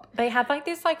throw up. They had, like,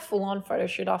 this, like, full-on photo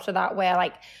shoot after that where,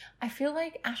 like, I feel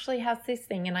like Ashley has this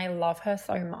thing and I love her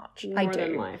so much. I do.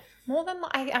 Than life. More than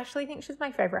life. I actually think she's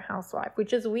my favourite housewife,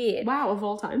 which is weird. Wow, of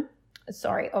all time?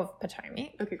 Sorry, of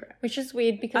Potomac. Okay, great. Which is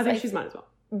weird because... I think she's mine as well.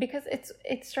 Because it's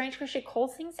strange because she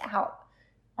calls things out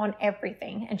on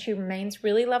everything and she remains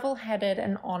really level-headed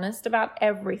and honest about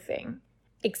everything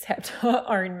except her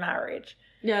own marriage.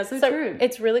 Yeah, so true.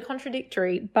 It's really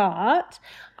contradictory, but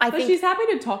I think she's happy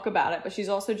to talk about it, but she's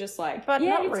also just like, but yeah,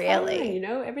 not it's really. Fine, you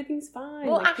know, everything's fine.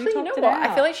 Well, like, actually, you know what?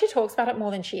 I feel like she talks about it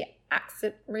more than she acts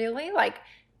it. Really, like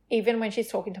even when she's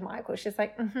talking to Michael, she's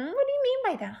like, "What do you mean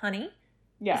by that, honey?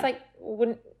 Yeah. It's like,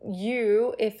 wouldn't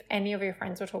you, if any of your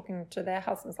friends were talking to their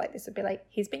husbands like this, would be like,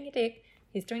 he's being a dick,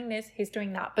 he's doing this, he's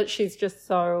doing that. But she's just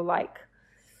so like...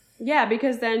 Yeah,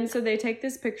 because then, so they take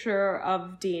this picture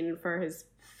of Dean for his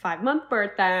 5-month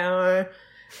birthday,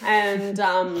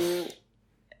 and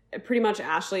pretty much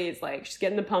Ashley is like, she's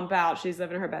getting the pump out, she's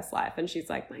living her best life, and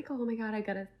she's like, Michael, oh my God, I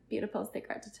got a beautiful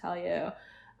secret to tell you.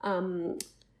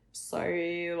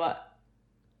 So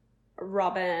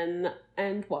Robin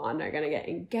and Juan are going to get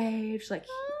engaged, like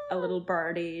a little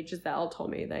birdie, Giselle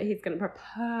told me that he's going to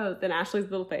propose, and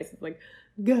Ashley's little face is like,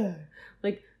 good,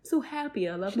 like, so happy.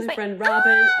 I love my friend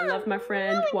Robin. I love my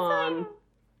friend Juan.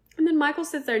 And then Michael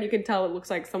sits there and you can tell it looks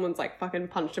like someone's like fucking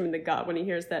punched him in the gut when he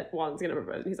hears that Juan's gonna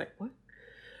propose. And he's like, what?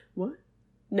 What?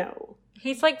 No.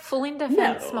 He's like full in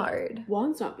defense mode.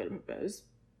 Juan's not gonna propose.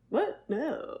 What?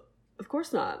 No. Of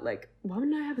course not. Like, why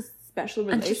wouldn't I have a special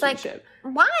relationship? And she's like,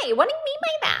 why? What do you mean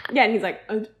by that? Yeah, and he's like,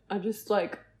 I just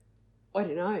like, I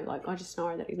don't know. Like, I just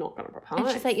know that he's not going to propose. And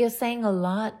she's like, you're saying a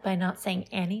lot by not saying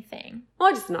anything.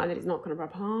 I just know that he's not going to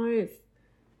propose.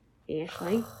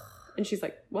 Ashley. And she's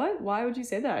like, what? Why would you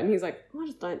say that? And he's like, I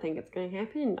just don't think it's going to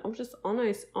happen. I'm just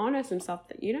honest and stuff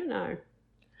that you don't know.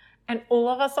 And all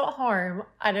of us at home,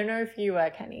 I don't know if you were,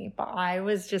 Kenny, but I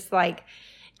was just like,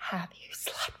 have you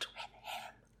slept with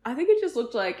him? I think it just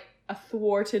looked like a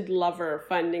thwarted lover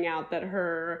finding out that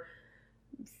her,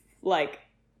 like...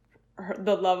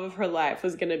 the love of her life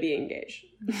was gonna be engaged.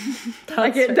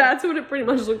 That's what it pretty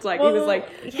much looked like. Well,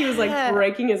 he was like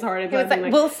breaking his heart. He was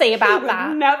like, we'll see about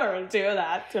that. Never do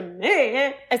that to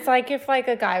me. It's like if like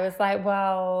a guy was like,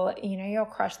 well, you know, your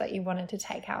crush that you wanted to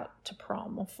take out to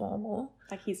prom or formal.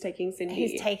 Like he's taking Cindy.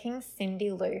 He's taking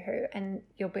Cindy Lou Who, and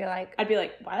you'll be like, I'd be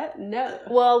like, what? No.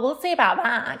 Well, we'll see about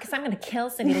that because I'm gonna kill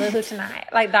Cindy Lou Who tonight.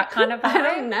 Like that kind of vibe. I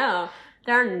don't know.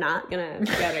 They're not gonna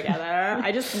go together.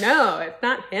 I just know it's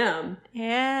not him.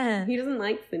 Yeah. He doesn't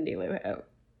like Cindy Lou Who.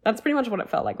 That's pretty much what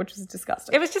it felt like, which is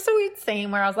disgusting. It was just a weird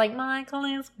scene where I was like, Michael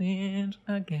is weird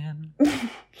again.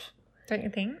 Don't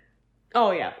you think? Oh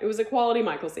yeah, it was a quality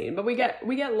Michael scene, but we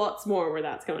get lots more where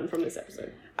that's coming from this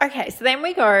episode. Okay, so then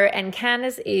we go and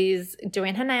Candiace is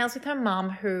doing her nails with her mum,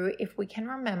 who, if we can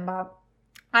remember,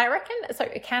 I reckon, so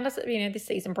Candiace, you know, this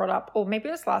season brought up, or maybe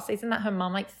it was last season, that her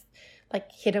mum like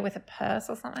hit her with a purse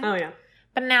or something. Oh yeah.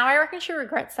 But now I reckon she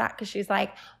regrets that because she's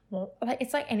like, well, like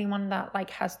it's like anyone that like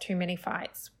has too many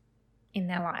fights in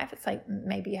their life. It's like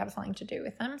maybe you have something to do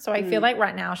with them. So I feel like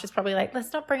right now she's probably like,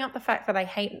 let's not bring up the fact that I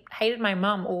hated my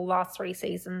mum all last 3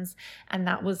 seasons, and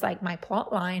that was like my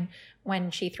plot line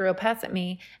when she threw a purse at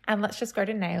me, and let's just go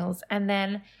to nails. And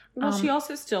then well, she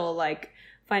also still like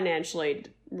financially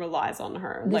relies on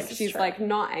her. Like she's like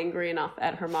not angry enough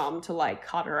at her mom to like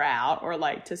cut her out or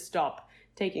like to stop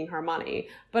taking her money.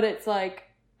 But it's like,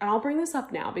 and I'll bring this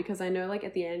up now because I know like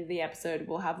at the end of the episode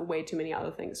we'll have way too many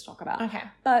other things to talk about. Okay.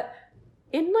 But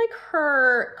in like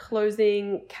her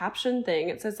closing caption thing,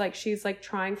 it says like she's like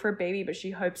trying for a baby, but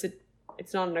she hopes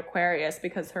it's not an Aquarius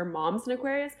because her mom's an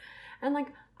Aquarius. And like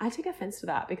I take offense to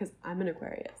that because I'm an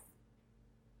Aquarius.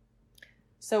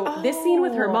 So this scene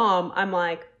with her mom, I'm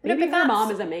like, maybe her mom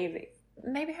is amazing.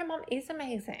 Maybe her mom is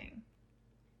amazing.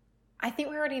 I think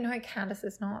we already know Candiace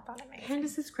is not that amazing.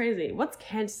 Candiace is crazy. What's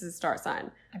Candiace's star sign?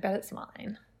 I bet it's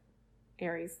mine.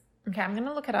 Aries. Okay, I'm going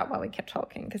to look it up while we keep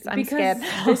talking because I'm scared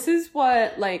now. This is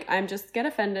what, like, I'm just get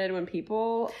offended when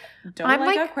people don't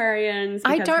like Aquarians.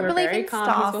 I don't believe in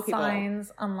star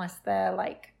signs unless they're,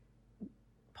 like,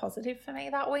 positive for me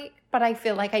that week, but I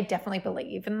feel like I definitely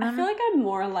believe in them. I feel like I'm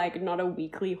more like not a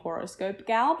weekly horoscope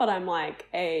gal, but I'm like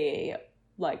a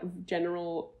like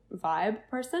general vibe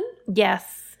person.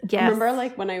 Yes. I remember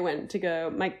like when I went to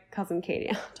go, my cousin Katie,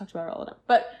 I talked about her all the time,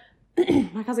 but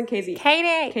my cousin Katie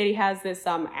has this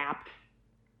app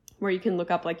where you can look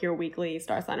up like your weekly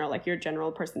star sign or like your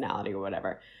general personality or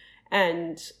whatever.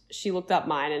 And she looked up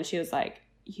mine and she was like,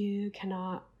 you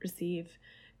cannot receive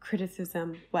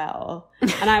criticism well.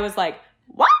 And I was like,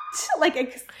 what? Like,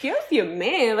 excuse you,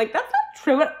 man. Like, that's not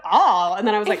true at all. And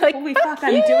then I was like holy fuck,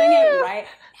 I'm doing it right now.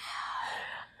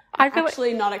 I'm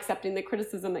actually not accepting the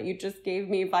criticism that you just gave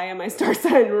me via my star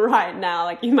sign right now.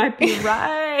 Like, you might be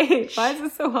right. Why is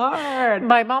this so hard?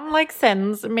 My mom like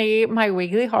sends me my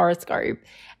weekly horoscope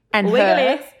and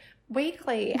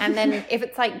weekly. And then if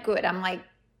it's like good, I'm like,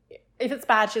 if it's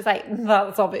bad, she's like,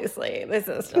 that's obviously, this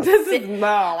is silly,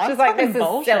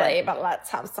 but let's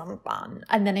have some fun.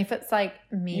 And then if it's like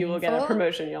meaningful, you will get a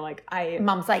promotion. You're like,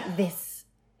 Mom's like,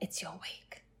 it's your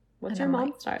week. What's your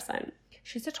mom's star sign?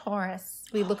 She's a Taurus.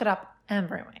 We look it up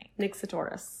every week. Nick's a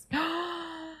Taurus. You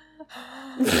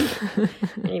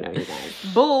know, you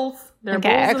guys. Bulls. They're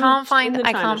bulls. I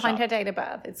can't find her date of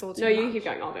birth. It's all too much. You keep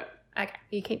going. I'll do it. Okay,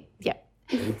 you keep, yeah.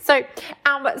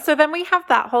 So then we have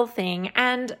that whole thing,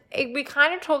 and we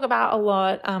kind of talk about a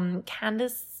lot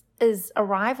Candiace's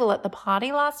arrival at the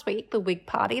party last week, the wig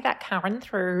party that Karen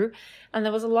threw, and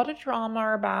there was a lot of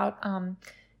drama about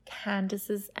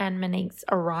Candiace's and Monique's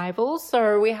arrival.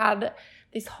 So we had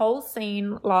this whole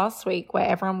scene last week where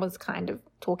everyone was kind of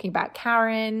talking about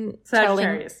Karen.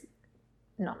 Sagittarius.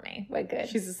 Not me. We're good.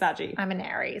 She's a Saggy. I'm an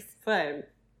Aries. So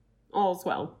all's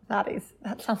well. That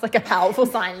sounds like a powerful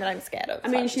sign that I'm scared of. I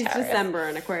mean, she's December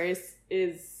and Aquarius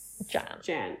is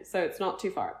Jan. So it's not too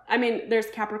far. I mean, there's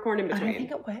Capricorn in between. I don't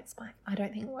think it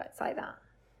works like that.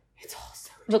 It's all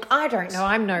so Look, I don't know.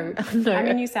 I'm no. I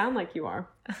mean, you sound like you are.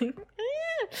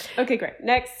 Okay, great.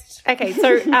 Next. Okay,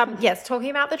 so yes, talking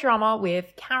about the drama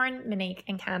with Karen, Monique,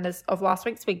 and Candiace of last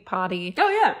week's wig party. Oh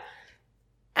yeah.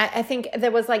 I think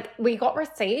there was we got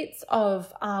receipts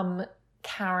of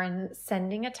Karen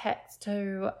sending a text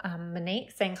to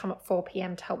Monique saying come at 4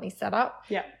 p.m. to help me set up.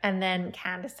 Yeah. And then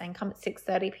Candiace saying come at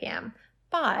 6:30 p.m.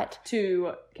 But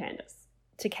to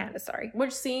Candiace, sorry.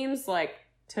 Which seems like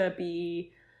to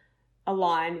be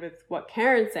aligned with what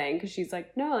Karen's saying, because she's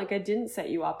like, no, I didn't set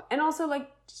you up. And also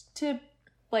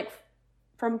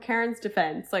from Karen's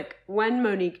defense, when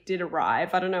Monique did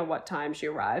arrive, I don't know what time she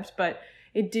arrived, but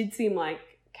it did seem like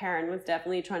Karen was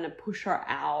definitely trying to push her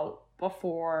out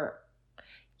before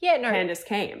Candiace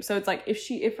came. So it's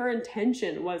if her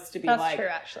intention was to be that's true,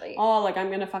 actually. Oh, I'm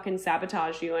gonna fucking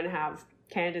sabotage you and have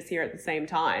Candiace here at the same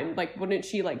time, wouldn't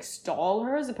she stall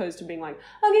her as opposed to being like,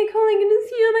 okay, cool, I'm gonna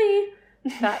see you later.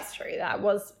 That's true.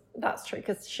 That's true,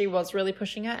 because she was really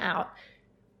pushing her out.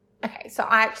 Okay, so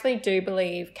I actually do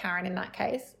believe Karen in that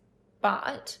case,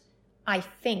 but I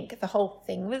think the whole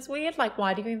thing was weird.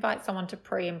 Why do you invite someone to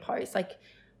pre and post?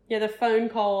 Yeah, the phone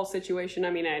call situation.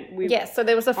 I mean, so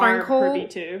there was a phone call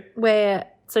to. where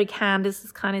Candiace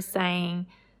is kind of saying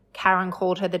Karen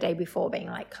called her the day before, being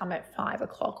come at 5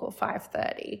 o'clock or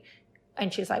 5:30,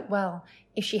 and she's like, well,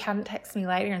 if she hadn't texted me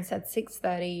later and said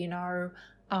 6:30,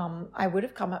 I would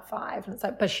have come at 5. And it's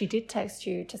but she did text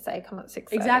you to say come at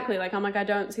 6:30. Exactly. I'm I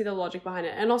don't see the logic behind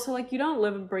it. And also, you don't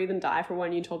live and breathe and die for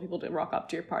when you told people to rock up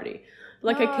to your party.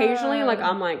 Occasionally,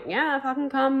 I'm yeah, fucking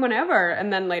come whenever.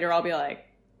 And then later I'll be like,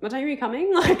 what time are you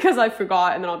coming? Because I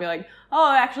forgot. And then I'll be like,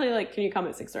 oh, actually, can you come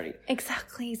at 6:30?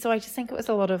 Exactly. So I just think it was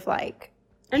a lot of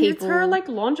and people... it's her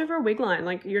launch of her wig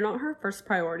line. You're not her first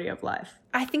priority of life.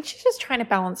 I think she's just trying to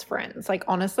balance friends.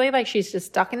 Honestly, she's just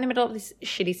stuck in the middle of this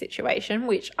shitty situation,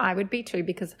 which I would be too,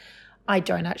 because I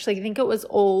don't actually think it was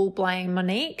all blame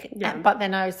Monique. Yeah. But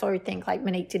then I also think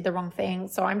Monique did the wrong thing.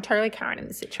 So I'm totally Karen in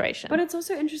the situation. But it's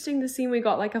also interesting the scene we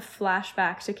got a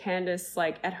flashback to Candiace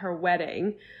at her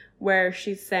wedding, where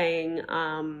she's saying,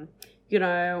 and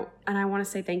I want to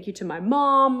say thank you to my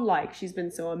mom. She's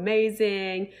been so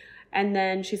amazing. And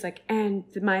then she's like, and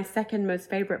my second most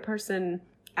favorite person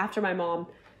after my mom,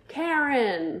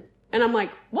 Karen. And I'm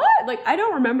like, what? I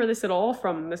don't remember this at all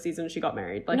from the season she got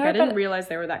married. I didn't realize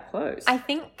they were that close. I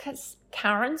think because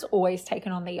Karen's always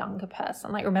taken on the younger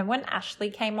person. Remember when Ashley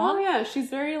came on? Oh, yeah. She's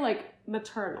very,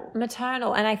 maternal.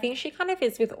 Maternal. And I think she kind of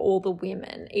is with all the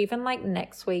women. Even,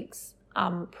 next week's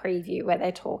preview where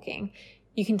they're talking,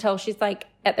 you can tell she's,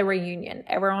 at the reunion.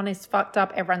 Everyone is fucked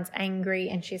up. Everyone's angry.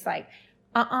 And she's like,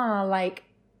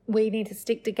 we need to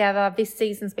stick together. This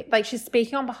season's she's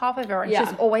speaking on behalf of her, and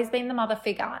she's always been the mother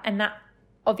figure, and that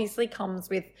obviously comes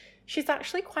with she's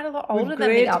actually quite a lot older than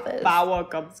the others. With power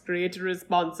comes great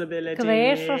responsibility.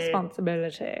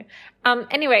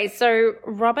 Anyway, so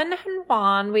Robin and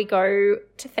Juan, we go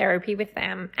to therapy with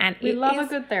them, and we love a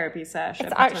good therapy session.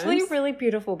 It's actually really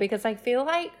beautiful because I feel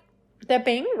like they're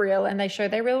being real and they show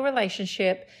their real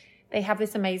relationship. They have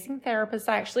this amazing therapist.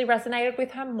 I actually resonated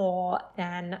with her more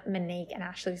than Monique and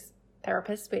Ashley's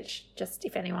therapist, which just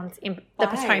if anyone's in the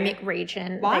Potomac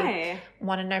region, they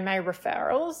want to know my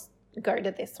referrals, go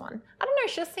to this one. I don't know.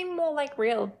 She just seemed more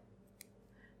real.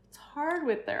 It's hard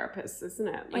with therapists, isn't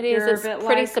it? It is. It's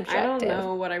pretty subjective. I don't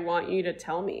know what I want you to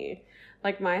tell me.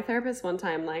 My therapist one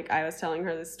time, I was telling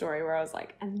her this story where I was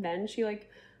and then she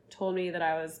told me that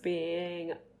I was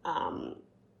being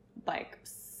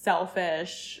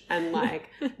selfish and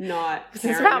not this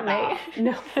is about me.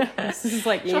 No, this is years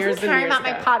and years caring about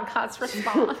ago. My podcast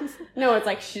response. No, it's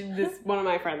this one of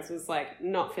my friends was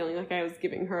not feeling like I was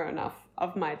giving her enough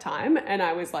of my time, and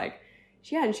I was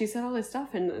yeah, and she said all this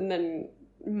stuff, and then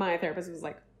my therapist was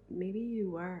maybe you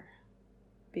were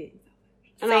being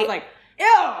selfish, and I was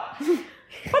ew,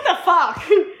 what the fuck.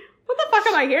 What the fuck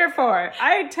am I here for?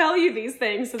 I tell you these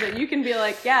things so that you can be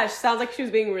like, yeah, she sounds like she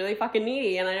was being really fucking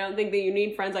needy, and I don't think that you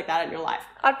need friends like that in your life.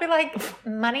 I'd be like,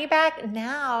 money back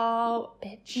now,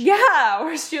 bitch. Yeah,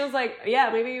 or she was like, yeah,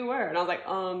 maybe you were. And I was like,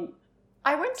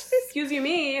 I went to this... Excuse you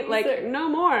me, like, no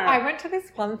more. I went to this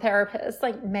one therapist,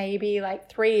 like, maybe, like,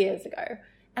 3 years ago.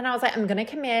 And I was like, I'm going to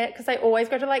commit, because I always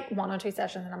go to, like, 1 or 2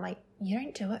 sessions, and I'm like, you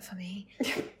don't do it for me.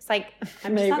 It's like,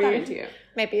 I'm just not that into you.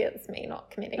 Maybe it's me not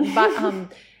committing. But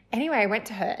anyway, I went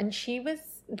to her, and she was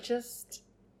just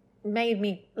made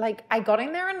me, like, I got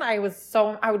in there, and I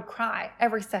would cry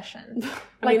every session.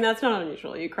 I mean, that's not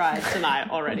unusual. You cried tonight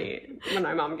already when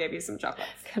my mom gave you some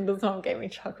chocolates. Kendall's mom gave me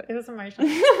chocolate. It was emotional.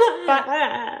 But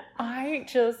I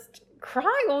just...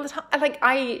 cry all the time. Like,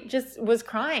 I just was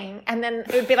crying, and then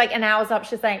it would be like an hour's up.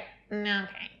 She's like,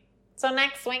 okay, so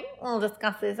next week we'll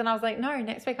discuss this. And I was like, no,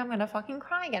 next week I'm gonna fucking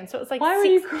cry again. So it was like, why were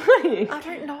you crying? I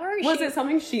don't know. Was it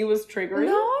something she was triggering?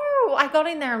 No, I got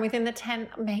in there, and within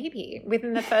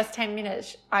the first 10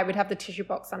 minutes, I would have the tissue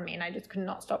box on me, and I just could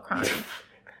not stop crying.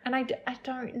 And I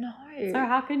don't know. So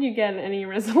how can you get any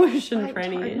resolution for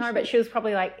any issue? No, but she was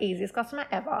probably like easiest customer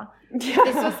ever. Yeah.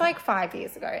 This was like 5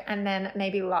 years ago. And then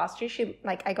maybe last year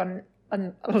I got a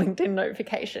LinkedIn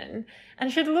notification,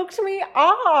 and she'd looked me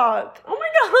up. Oh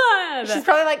my God. She's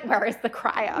probably like, where is the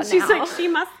crier now? She's like, she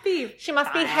must be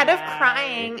head of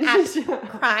crying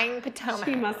at Crying Potomac.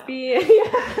 She must be,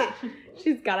 yeah.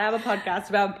 She's got to have a podcast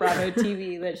about Bravo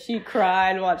TV that she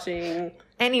cried watching.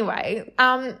 Anyway,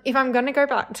 if I'm going to go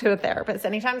back to a therapist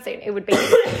anytime soon, it would be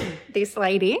this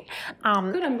lady.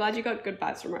 Good, I'm glad you got good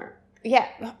vibes from her. Yeah,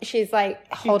 she's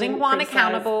like holding Juan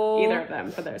accountable. Either of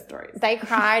them for their stories. They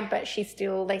cried, but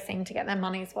they seemed to get their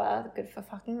money's worth. Good for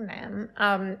fucking them.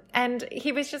 And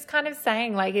he was just kind of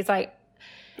saying, like, he's like,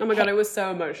 oh my God, it was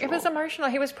so emotional. It was emotional.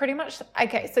 He was pretty much,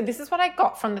 okay, so this is what I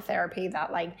got from the therapy,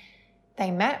 that like they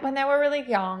met when they were really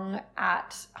young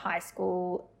at high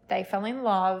school. They fell in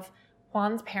love.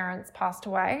 Juan's parents passed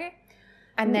away.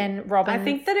 And then Robin. I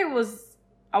think that it was,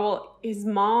 his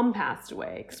mom passed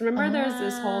away. Because remember there's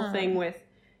this whole thing with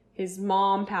his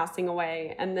mom passing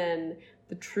away and then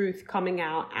the truth coming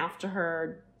out after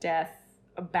her death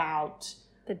about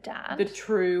the dad, the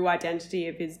true identity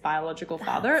of his biological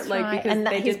father. That's like, right. because and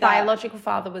his biological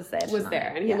father was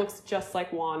there. And he looks just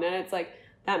like Juan. And it's like,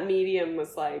 that medium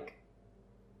was like,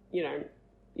 you know,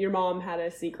 your mom had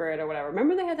a secret or whatever.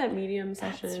 Remember they had that medium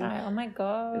session? That's right. Oh my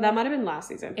God. That might have been last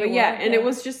season. But it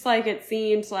was just like, it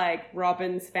seemed like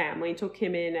Robin's family took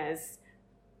him in as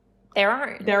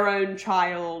their own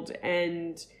child,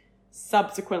 and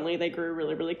subsequently they grew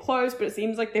really, really close. But it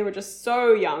seems like they were just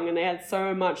so young and they had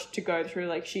so much to go through.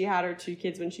 Like, she had her 2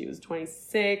 kids when she was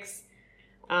 26.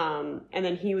 And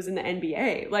then he was in the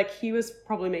NBA. Like, he was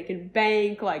probably making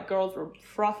bank. Like, girls were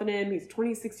frothing him. He's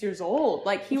 26 years old.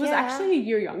 Like, he was actually a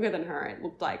year younger than her, it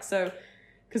looked like. So,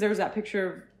 because there was that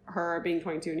picture of her being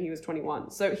 22 and he was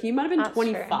 21. So, he might have been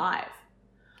 25. True.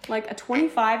 Like, a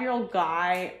 25-year-old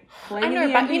guy playing in the NBA.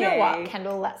 I know, but you know what,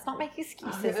 Kendall? Let's not make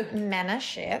excuses. Men are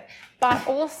shit. But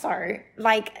also,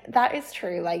 like, that is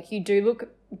true. Like, you do look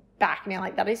back now.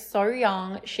 Like, that is so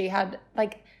young. She had,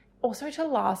 like... Also, to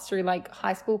last through, like,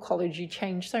 high school, college, you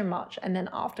change so much. And then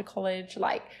after college,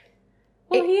 like...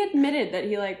 Well, he admitted that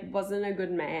he, like, wasn't a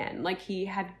good man. Like,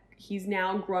 he's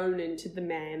now grown into the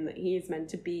man that he is meant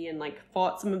to be and, like,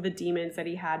 fought some of the demons that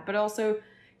he had. But also,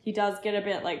 he does get a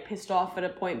bit, like, pissed off at a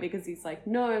point because he's like,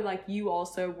 no, like, you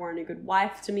also weren't a good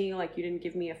wife to me. Like, you didn't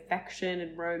give me affection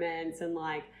and romance, and,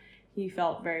 like... He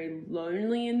felt very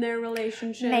lonely in their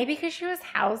relationship. Maybe because she was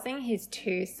housing his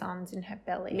 2 sons in her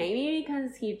belly. Maybe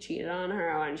because he cheated on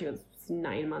her when she was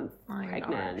 9 months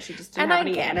pregnant. She just didn't have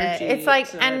any energy. It's like,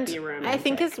 and I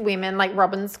think as women, like,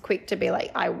 Robin's quick to be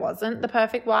like, I wasn't the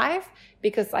perfect wife,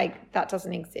 because, like, that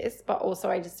doesn't exist. But also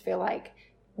I just feel like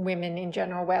women in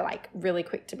general, we're, like, really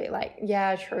quick to be like,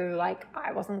 yeah, true, like,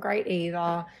 I wasn't great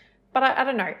either. But I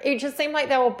don't know. It just seemed like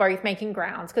they were both making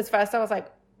grounds, because first I was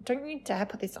like, don't you dare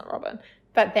put this on Robin.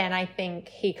 But then I think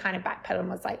he kind of backpedaled and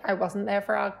was like, I wasn't there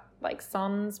for our, like,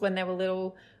 sons when they were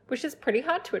little, which is pretty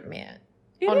hard to admit.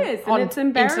 It is, and it's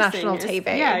embarrassing. International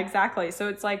TV. Yeah, exactly. So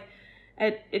it's like,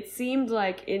 it seemed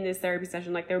like in this therapy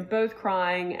session, like, they were both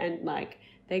crying, and, like,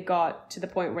 they got to the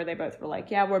point where they both were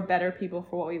like, yeah, we're better people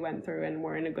for what we went through, and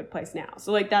we're in a good place now.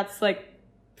 So, like, that's, like,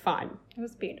 fine. It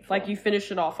was beautiful. Like, you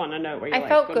finish it off on a note where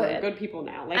you're we're good people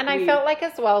now. Like, and I felt like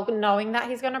as well, knowing that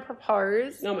he's going to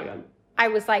propose. Oh my God. I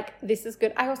was like, this is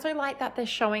good. I also like that they're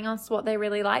showing us what they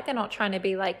really like. They're not trying to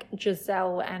be like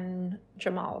Giselle and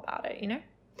Jamal about it, you know?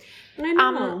 I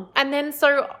know. And then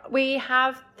so we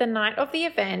have the night of the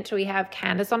event. We have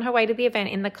Candiace on her way to the event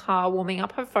in the car, warming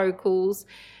up her vocals.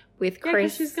 with Yeah,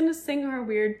 Chris. she's going to sing her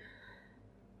weird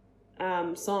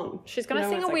song. She's going to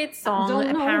sing a it's weird song,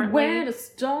 don't know apparently. where to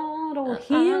start or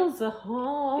heals the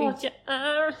heart.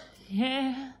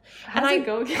 Yeah. How's it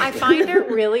go again? I find it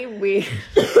really weird.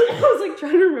 I was like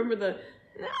trying to remember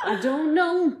I don't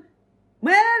know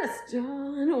where to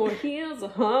start or heals the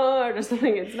heart or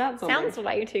something. It's that song. Sounds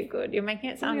way too good. You're making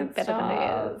it sound better than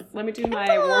it is. Let me do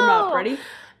my warm up. Ready?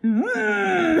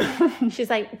 She's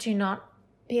like, do not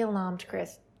be alarmed,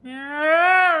 Chris.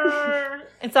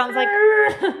 It sounds like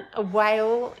a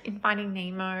whale in Finding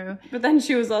Nemo. But then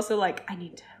she was also like, I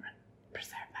need to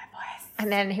preserve my voice.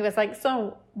 And then he was like,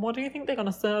 so what do you think they're going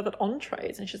to serve at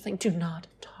entrees? And she's like, do not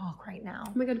talk right now.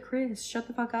 Oh my God, Chris, shut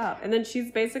the fuck up. And then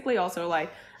she's basically also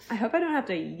like, I hope I don't have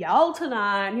to yell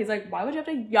tonight. And he's like, why would you have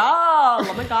to yell?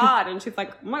 Oh my God. And she's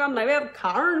like, oh my God, maybe if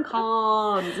Karen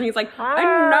comes. And he's like, I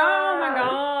know, oh my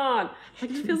God.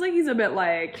 Like, it feels like he's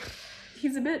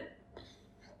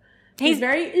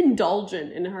very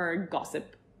indulgent in her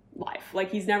gossip life.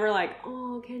 Like, he's never like,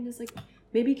 oh, Candiace, like,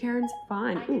 maybe Karen's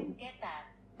fine. I didn't get that.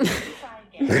 Try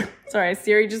again. Sorry,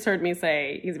 Siri just heard me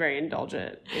say he's very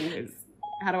indulgent in his...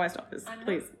 How do I stop this?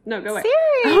 Please. No, go away.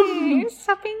 Siri,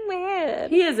 stop being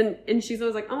weird. He is, and she's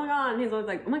always like, oh my God. And he's always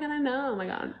like, oh my God, I know, oh my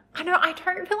God. I know, I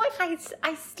don't feel like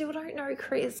I still don't know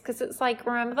Chris, because it's like,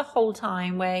 remember the whole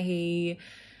time where he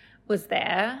was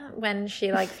there when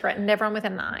she like threatened everyone with a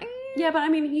knife? Yeah, but I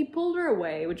mean, he pulled her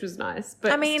away, which was nice.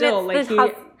 But I mean, still,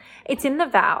 it's in the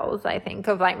vows, I think,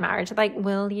 of like marriage. Like,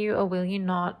 will you or will you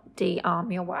not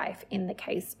de-arm your wife in the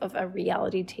case of a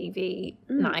reality TV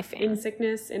knifing? In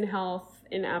sickness, in health,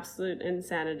 in absolute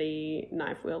insanity,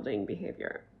 knife-wielding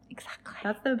behavior. Exactly.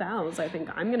 That's the vows I think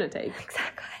I'm going to take.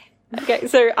 Exactly. Okay,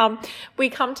 so we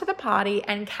come to the party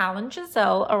and Cal and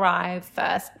Giselle arrive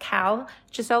first. Cal,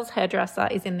 Giselle's hairdresser,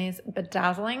 is in this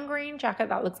bedazzling green jacket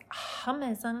that looks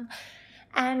amazing.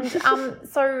 And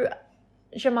so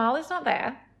Jamal is not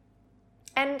there.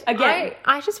 And again,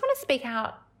 I just want to speak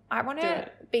out. I want to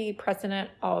be president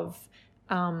of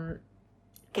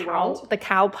the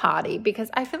Cal party, because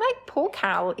I feel like poor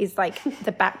Cal is like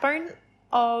the backbone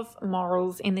of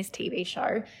morals in this TV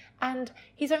show, and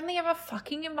he's only ever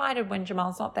fucking invited when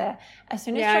Jamal's not there. As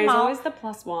soon as Jamal, he's always the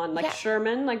plus one. Like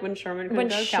Sherman, like when Sherman couldn't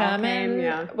go, Cal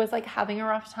came, was like having a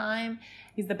rough time.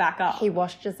 He's the backup. He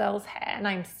washed Giselle's hair, and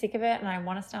I'm sick of it, and I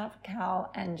want to stand up for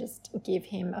Cal and just give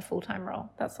him a full-time role.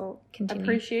 That's all. Continue.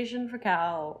 Appreciation for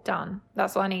Cal. Done.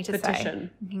 That's all I need to say.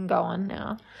 You can go on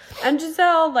now. And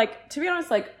Giselle, like, to be honest,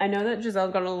 like, I know that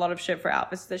Giselle's gotten a lot of shit for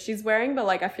outfits that she's wearing, but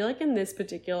like, I feel like in this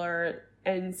particular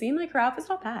end scene, like, her outfit's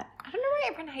not bad. I don't know why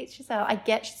everyone hates Giselle. I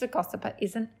get she's a gossip,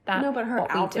 isn't that no, but her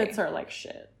outfits are like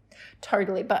shit.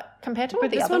 Totally, but compared to all the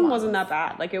this other one ones, wasn't that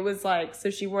bad. Like, it was like, so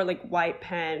she wore like white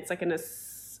pants, like in a,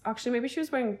 actually maybe she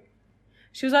was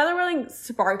either wearing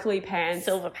sparkly pants,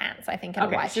 silver pants, I think,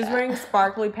 and a white she was shirt. wearing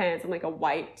sparkly pants and like a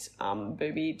white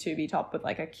booby tubey top with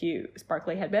like a cute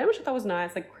sparkly headband, which I thought was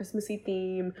nice, like Christmassy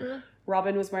theme.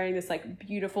 Robin was wearing this like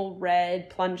beautiful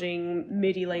red plunging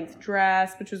midi length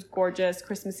dress, which was gorgeous,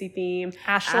 Christmassy theme.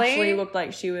 Ashley looked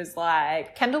like she was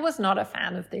like, Kendall was not a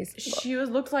fan of these. She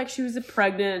looked like she was a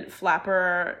pregnant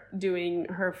flapper doing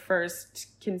her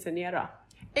first quinceañera.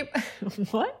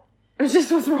 What? It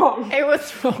just was wrong. It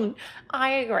was wrong. I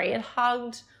agree. It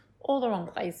hugged all the wrong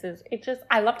places.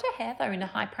 I loved her hair though in a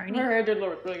high pony. Her hair did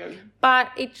look really good. But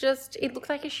it looked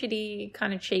like a shitty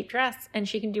kind of cheap dress, and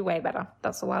she can do way better.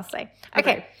 That's all I'll say.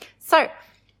 Okay. So.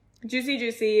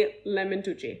 Juicy, lemon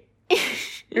tucci.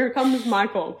 Here comes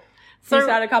Michael. He's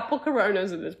had a couple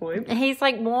Coronas at this point. He's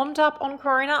like warmed up on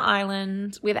Corona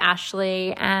Island with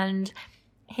Ashley, and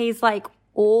he's like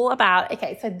all about,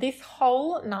 okay, so this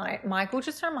whole night, Michael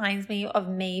just reminds me of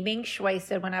me being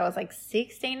wasted when I was like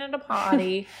 16 at a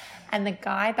party, and the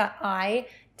guy that I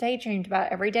daydreamed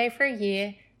about every day for a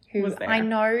year, who I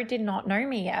know did not know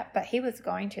me yet, but he was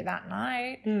going to that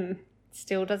night,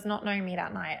 still does not know me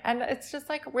that night. And it's just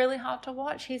like really hard to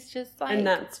watch. He's just like... And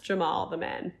that's Jamal, the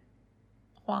man.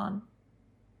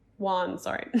 Juan,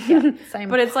 sorry. Yeah, same.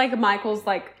 But it's like Michael's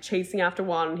like chasing after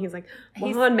Juan, and he's like,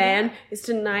 Juan, man, is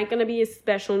tonight going to be a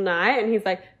special night? And he's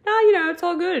like, no, it's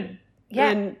all good.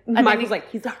 Yeah. And Michael's like,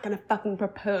 he's not going to fucking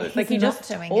propose. Like, he just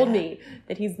told me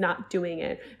that he's not doing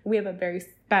it. We have a very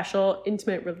special,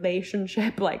 intimate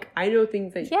relationship. Like, I know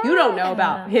things that you don't know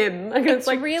about him. Like, it's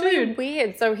like, really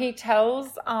weird. So he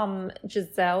tells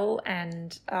Giselle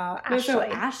and Ashley. So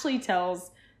Ashley tells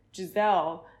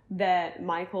Giselle that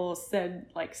Michael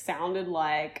sounded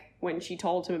like when she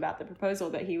told him about the proposal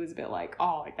that he was a bit like,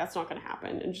 oh, like that's not going to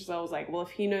happen. And Giselle was like, well, if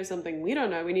he knows something we don't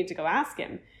know, we need to go ask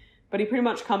him. But he pretty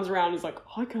much comes around and is like,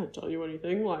 I can't tell you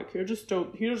anything. Like, I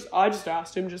just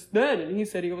asked him just then and he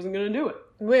said he wasn't going to do it.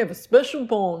 We have a special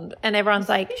bond. And everyone's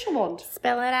like, Special bond.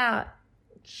 spell it out.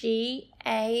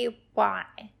 Gay.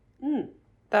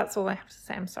 That's all I have to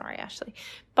say. I'm sorry, Ashley.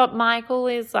 But Michael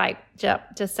is like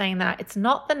just saying that it's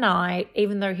not the night,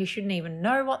 even though he shouldn't even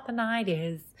know what the night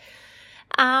is.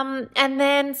 And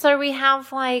then so we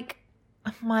have like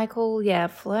Michael,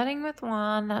 flirting with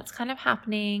Juan. That's kind of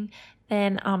happening.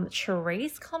 Then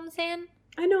Charisse comes in.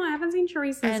 I know, I haven't seen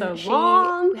Charisse in so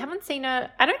long. We haven't seen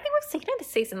her. I don't think we've seen her this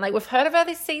season. Like, we've heard of her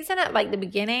this season at like the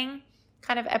beginning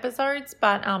kind of episodes,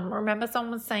 but remember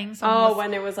someone was saying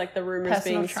when there was like the rumors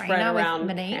being spread around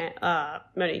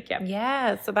Monique,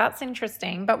 yeah, so that's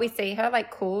interesting. But we see her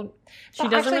like cool. She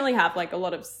doesn't really have like a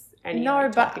lot of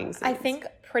talking scenes. I think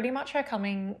pretty much her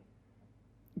coming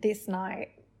this night,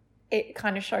 it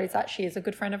kind of shows that she is a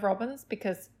good friend of Robin's,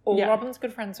 because all Robin's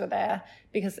good friends were there,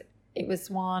 because it was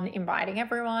Juan inviting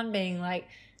everyone, being like,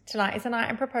 tonight is the night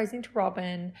I'm proposing to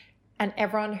Robin. And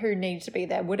everyone who needed to be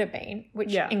there would have been,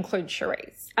 which includes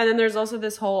Charisse. And then there's also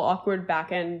this whole awkward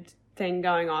back end thing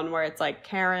going on where it's like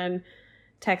Karen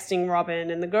texting Robin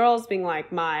and the girls being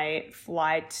like, my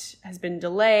flight has been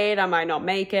delayed, I might not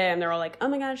make it. And they're all like, oh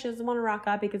my God, she doesn't want to rock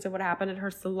up because of what happened at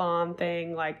her salon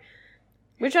thing. Like,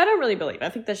 which I don't really believe. I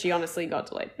think that she honestly got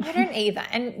delayed. I don't either.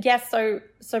 And yes,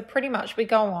 so pretty much we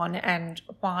go on and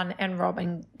Juan and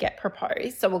Robin get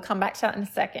proposed. So we'll come back to that in a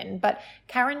second. But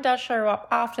Karen does show up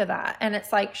after that. And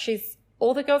it's like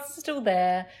all the girls are still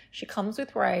there. She comes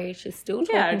with Ray. She's still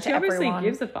talking to everyone. Yeah, she obviously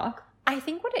gives a fuck. I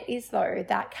think what it is, though,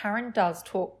 that Karen does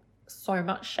talk so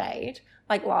much shade.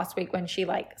 Like last week when she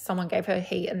someone gave her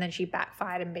heat and then she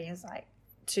backfired and being like,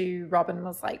 to Robin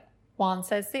was like, Juan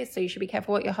says this, so you should be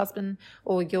careful what your husband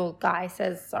or your guy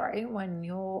says,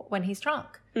 when he's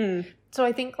drunk. So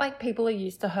I think people are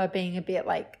used to her being a bit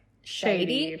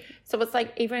shady. So it's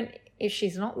even if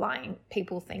she's not lying,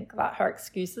 people think that her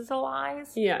excuses are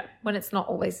lies. Yeah. When it's not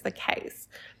always the case.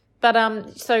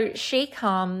 But so she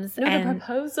comes the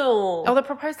proposal. Oh, the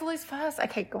proposal is first.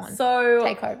 Okay, go on. So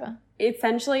take over.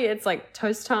 Essentially, it's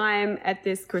toast time at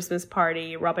this Christmas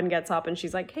party. Robin gets up and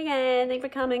she's like, hey guys, thanks for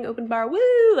coming, open bar,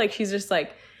 woo! She's just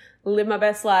live my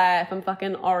best life. I'm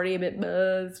fucking already a bit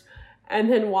buzzed.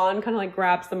 And then Juan kind of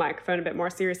grabs the microphone a bit more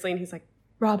seriously and he's like,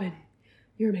 Robin,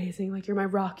 you're amazing. You're my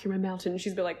rock, you're my mountain. And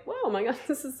she's been like, whoa, my God,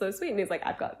 this is so sweet. And he's like,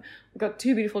 I've got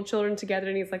two beautiful children together.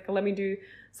 And he's like, let me do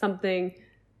something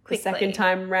the second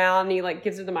time round. And he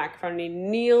gives her the microphone and he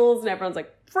kneels and everyone's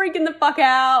freaking the fuck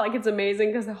out. It's amazing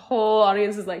because the whole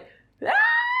audience is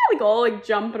all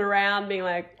jumping around being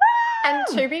like, ah! And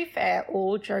to be fair,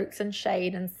 all jokes and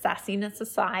shade and sassiness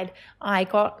aside, I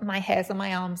got my hairs on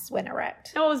my arms when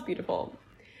erect. It was beautiful.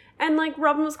 And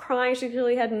Robin was crying. She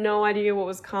clearly had no idea what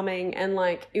was coming. And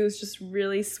it was just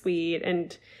really sweet.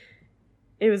 And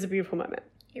it was a beautiful moment.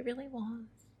 It really was.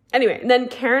 Anyway, then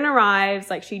Karen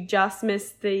arrives, she just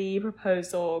missed the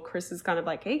proposal. Chris is kind of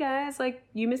like, hey guys,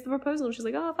 you missed the proposal. And she's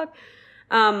like, oh, fuck.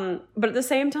 But at the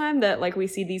same time that, we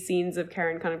see these scenes of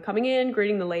Karen kind of coming in,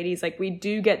 greeting the ladies, we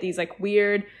do get these,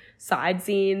 weird side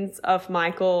scenes of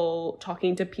Michael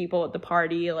talking to people at the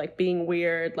party, being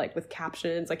weird, with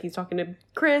captions. He's talking to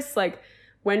Chris,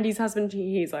 Wendy's husband,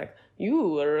 he's like,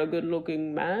 you are a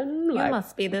good-looking man. You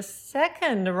must be the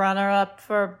second runner-up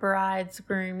for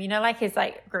bridegroom. He's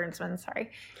groomsman, sorry.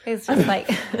 He's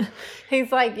just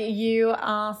he's you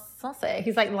are saucy.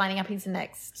 He's lining up his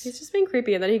next. He's just being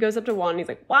creepy. And then he goes up to Juan and he's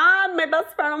like, Juan, my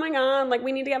best friend, oh my God.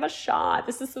 We need to have a shot.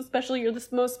 This is so special. You're the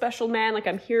most special man.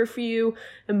 I'm here for you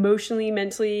emotionally,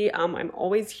 mentally. I'm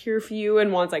always here for you.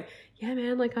 And Juan's like, yeah,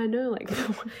 man, I know.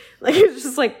 It's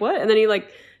just what? And then he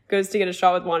goes to get a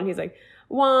shot with Juan and he's like,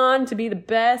 Juan, to be the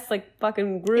best,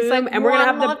 fucking groom. He's and we're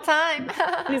gonna have time.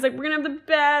 And he's like, we're gonna have the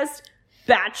best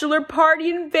bachelor party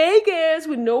in Vegas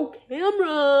with no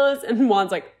cameras. And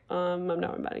Juan's like, I'm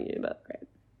not inviting you, but great.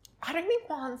 I don't think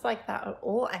Juan's like that at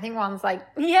all. I think Juan's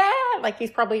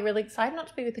he's probably really excited not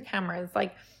to be with the cameras.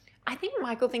 I think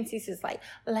Michael thinks he's just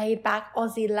laid back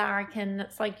Aussie larrikin.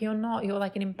 It's you're not. You're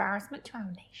an embarrassment to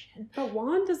our nation. But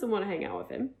Juan doesn't want to hang out with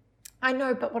him. I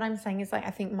know, but what I'm saying is I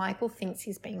think Michael thinks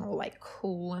he's being all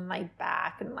cool and laid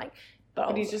back and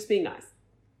but he's just being nice.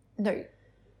 No.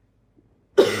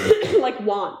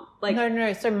 Juan.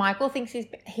 No. So Michael thinks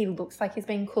he looks like he's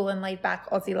being cool and laid back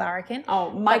Aussie larrikin.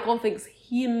 Oh, Michael thinks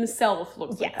himself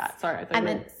looks like that. Sorry.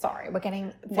 We're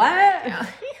getting what?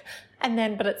 And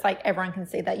then, but it's everyone can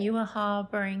see that you are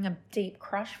harboring a deep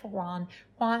crush for Juan.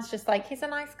 Juan's just he's a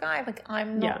nice guy.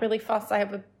 I'm not really fussed. I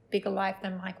have a bigger life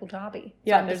than Michael Darby.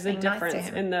 So there's a difference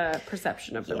in the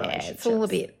perception of the relationship.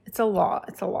 It's a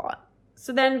lot.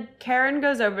 So then Karen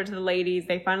goes over to the ladies.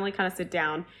 They finally kind of sit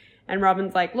down. And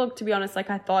Robin's like, look, to be honest,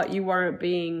 like, I thought you weren't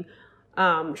being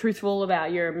truthful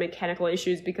about your mechanical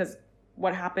issues because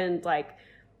what happened, like,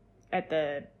 at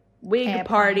the wig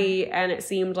party, and it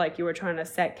seemed like you were trying to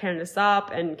set Candiace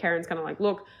up, and Karen's kind of like,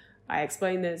 look, I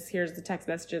explained this, here's the text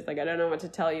messages, like, I don't know what to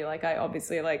tell you, like, I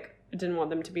obviously, like, didn't want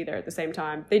them to be there at the same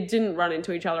time. They didn't run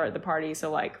into each other at the party,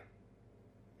 so, like,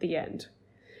 the end.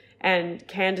 And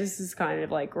Candiace is kind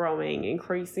of, like, growing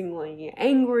increasingly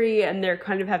angry, and they're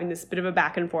kind of having this bit of a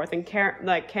back and forth, and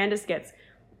Candiace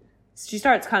she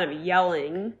starts kind of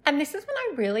yelling. And this is when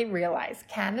I really realized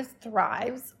Candiace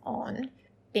thrives on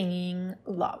being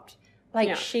loved.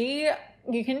 Like,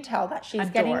 you can tell that she's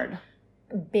getting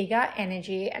bigger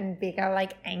energy and bigger,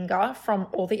 like, anger from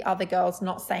all the other girls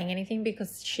not saying anything,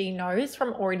 because she knows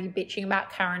from already bitching about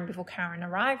Karen before Karen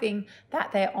arriving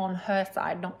that they're on her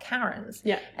side, not Karen's.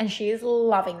 Yeah. And she is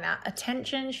loving that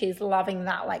attention. She's loving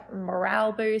that, like,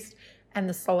 morale boost and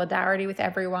the solidarity with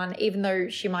everyone. Even though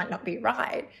she might not be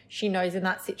right, she knows in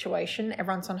that situation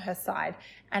everyone's on her side.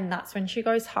 And that's when she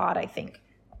goes hard, I think.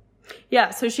 Yeah,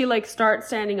 so she, like, starts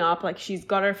standing up, like, she's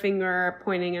got her finger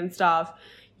pointing and stuff.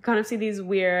 You kind of see these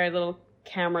weird little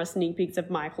camera sneak peeks of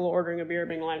Michael ordering a beer,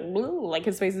 being like, blue, like,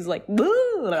 his face is like,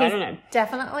 blue. I don't know.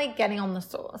 Definitely getting on the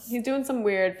sauce. He's doing some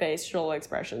weird facial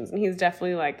expressions, and he's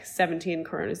definitely, like, 17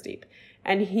 Coronas deep.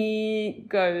 And he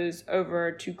goes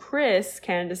over to Chris,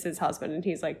 Candiace's husband, and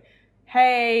he's like,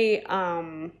 hey,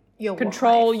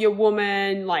 control your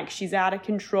woman, like, she's out of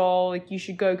control, like, you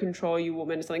should go control your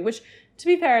woman or something, which, to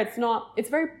be fair, it's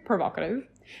very provocative.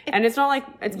 And it's not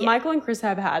like, Michael and Chris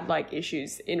have had, like,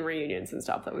 issues in reunions and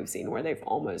stuff that we've seen where they've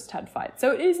almost had fights.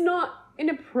 So it is not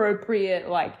inappropriate,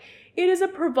 like, it is a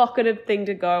provocative thing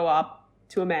to go up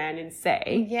to a man and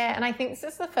say. Yeah, and I think this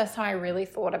is the first time I really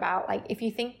thought about, like, if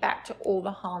you think back to all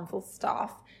the harmful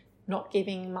stuff, not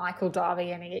giving Michael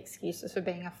Darby any excuses for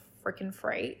being a freaking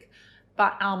freak,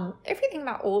 but if you think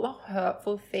about all the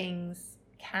hurtful things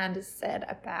Candiace said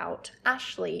about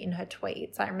Ashley in her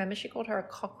tweets. I remember she called her a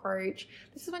cockroach.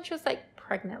 This is when she was, like,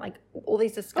 pregnant, like, all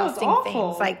these disgusting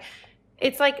things. Like,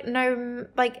 it's like, no,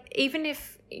 like, even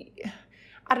if,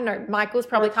 I don't know, Michael's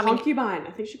probably coming. Concubine.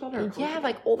 I think she called her a concubine. Yeah,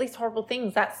 like, all these horrible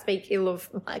things that speak ill of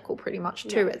Michael pretty much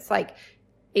too. Yeah. It's like,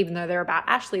 even though they're about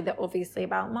Ashley, they're obviously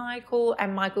about Michael,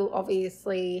 and Michael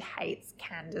obviously hates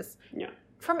Candiace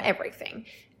from everything.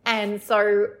 And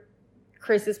so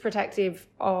Chris is protective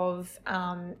of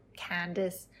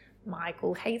Candiace.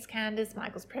 Michael hates Candiace.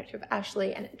 Michael's protective of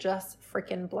Ashley, and it just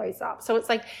freaking blows up. So it's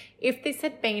like, if this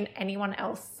had been anyone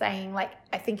else saying, like,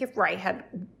 I think if Ray had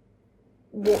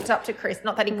walked up to Chris,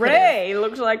 not that he could. Ray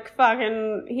looked like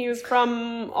fucking, he was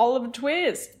from Oliver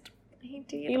Twist. He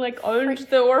did. He, like, owned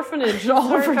the orphanage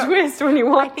Oliver Twist when he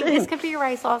walked in. I think this could be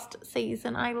Ray's last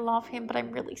season. I love him, but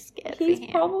I'm really scared for him. He's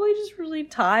probably just really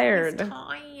tired. He's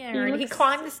tired. He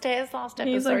climbed the stairs last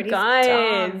episode. He's like,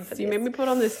 guys, you made me put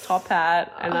on this top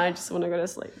hat, and I just want to go to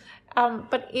sleep.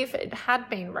 But if it had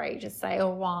been Ray, just say,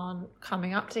 or Juan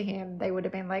coming up to him, they would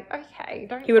have been like, okay,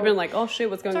 don't. He would have been like, oh shit,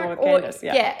 what's going on with Candiace?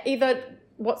 Yeah, either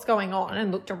what's going on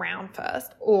and looked around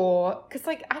first, or because,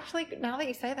 like, actually, now that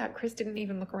you say that, Chris didn't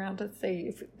even look around to see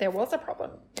if there was a problem,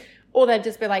 or they'd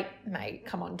just be like, mate,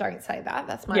 come on, don't say that,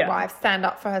 that's my wife, stand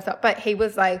up for herself. But he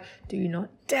was like, do not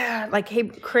dare, like,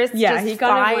 Chris he kind of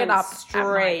fired up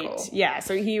straight. Yeah,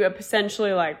 so he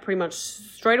essentially, like, pretty much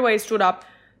straight away stood up,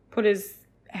 put his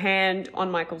hand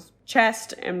on Michael's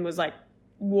chest, and was, like,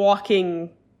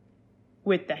 walking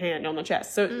with the hand on the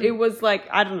chest. So it was like,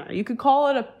 I don't know, you could call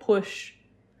it a push.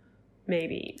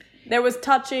 Maybe. There was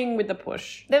touching with the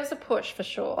push. There was a push for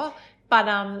sure.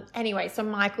 But anyway, so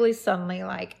Michael is suddenly,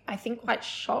 like, I think quite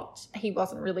shocked. He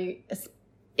wasn't really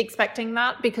expecting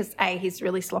that because, A, he's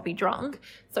really sloppy drunk.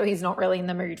 So he's not really in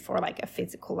the mood for, like, a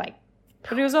physical, like.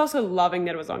 But he was also loving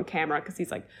that it was on camera because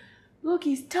he's like, look,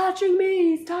 he's touching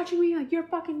me, like, you're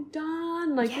fucking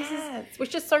done. Like, yes, this is.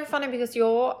 Which is so funny because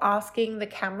you're asking the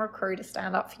camera crew to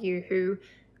stand up for you, who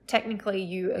technically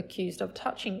you accused of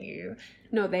touching you.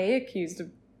 No, they accused of.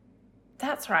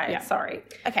 That's right. Yeah. Sorry.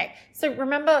 Okay. So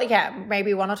remember,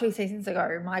 maybe 1 or 2 seasons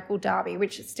ago, Michael Darby,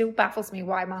 which still baffles me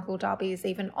why Michael Darby is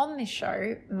even on this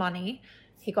show. Money.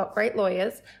 He got great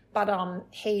lawyers, but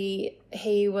he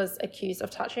was accused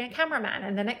of touching a cameraman,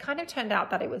 and then it kind of turned out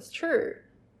that it was true.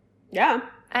 Yeah.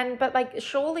 But, like,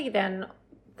 surely then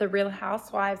the Real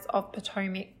Housewives of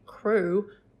Potomac crew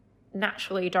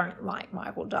naturally don't like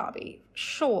Michael Darby.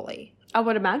 Surely. I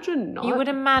would imagine not. You would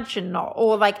imagine not.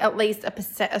 Or, like, at least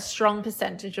a strong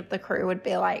percentage of the crew would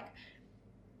be like,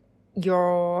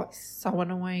 you're so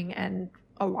annoying and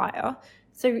a liar.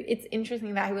 So it's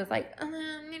interesting that he was like,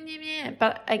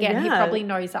 but again, he probably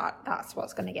knows that that's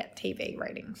what's going to get TV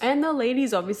ratings. And the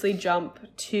ladies obviously jump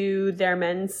to their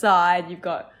men's side. You've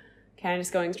got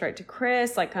Candiace going straight to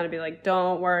Chris, like kind of be like,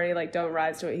 don't worry, like don't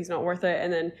rise to it. He's not worth it.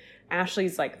 And then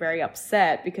Ashley's like very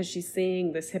upset because she's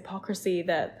seeing this hypocrisy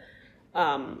that,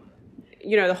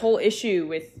 the whole issue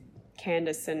with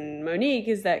Candiace and Monique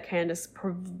is that Candiace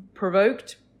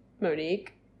provoked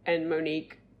Monique and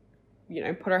Monique,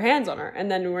 put her hands on her. And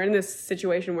then we're in this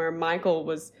situation where Michael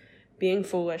was being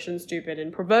foolish and stupid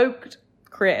and provoked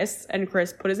Chris, and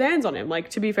Chris put his hands on him. Like,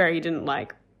 to be fair, he didn't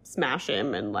like smash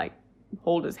him and like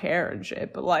hold his hair and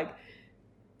shit, but like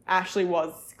Ashley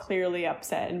was clearly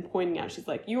upset and pointing out, she's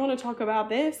like, you want to talk about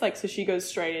this? Like, so she goes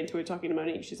straight into it talking to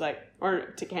Monique. She's like,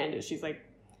 or to Candiace, she's like,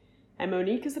 and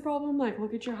Monique is the problem? Like,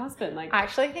 look at your husband. Like, I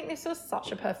actually think this was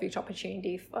such a perfect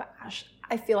opportunity for Ash.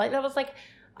 I feel like there was like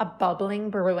a bubbling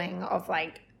brewing of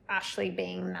like Ashley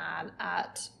being mad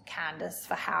at Candiace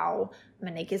for how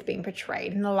Monique is being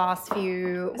portrayed in the last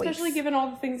few weeks. Especially given all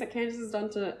the things that Candiace has done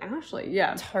to Ashley.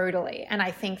 Yeah. Totally. And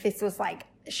I think this was like,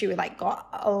 she like got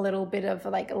a little bit of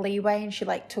like leeway and she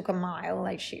like took a mile,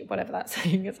 like whatever that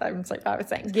saying is. I'm so bad with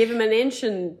saying. Give him an inch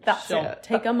and that's it.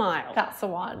 Take a mile. That's the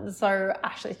one. So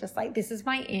Ashley's just like, this is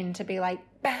my in to be like,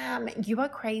 bam, you are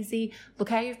crazy. Look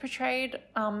how you've portrayed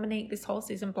Monique this whole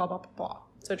season, blah, blah, blah, blah.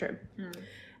 So true.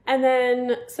 And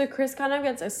then, so Chris kind of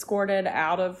gets escorted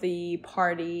out of the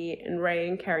party and Ray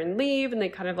and Karen leave and they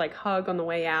kind of like hug on the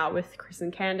way out with Chris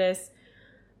and Candiace.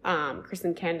 Chris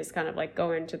and Candiace kind of like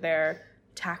go into their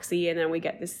taxi and then we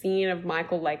get this scene of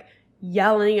Michael like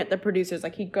yelling at the producers.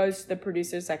 Like he goes to the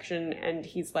producer section and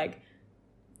he's like,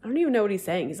 I don't even know what he's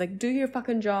saying. He's like, do your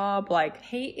fucking job. Like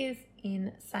he is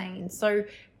insane. So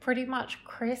pretty much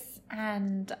Chris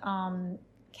and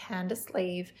Candiace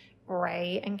leave,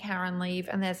 Ray and Karen leave,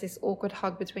 and there's this awkward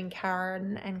hug between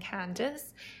Karen and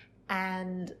Candiace,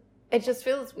 and it just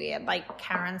feels weird. Like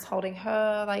Karen's holding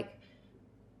her like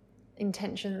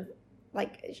intention,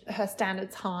 like her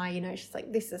standards high, she's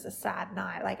like, this is a sad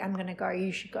night, like I'm gonna go,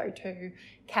 you should go too.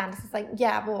 Candiace is like,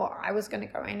 yeah, well, I was gonna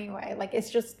go anyway. Like it's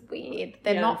just weird.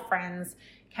 They're not friends.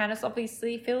 Candiace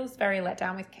obviously feels very let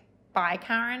down by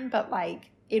Karen, but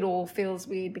like it all feels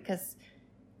weird because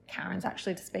Karen's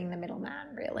actually just being the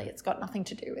middleman, really. It's got nothing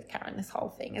to do with Karen, this whole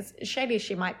thing. As shady as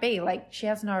she might be, like she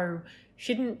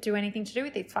didn't do anything to do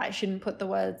with these fights. She didn't put the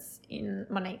words in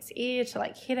Monique's ear to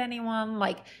like hit anyone.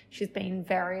 Like she's been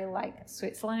very like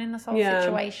Switzerland in this whole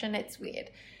situation. It's weird.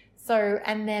 So,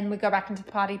 and then we go back into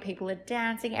the party. People are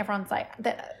dancing. Everyone's like,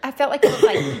 I felt like it was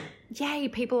like, yay.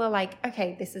 People are like,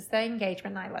 okay, this is the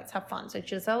engagement night. Let's have fun. So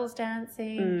Giselle's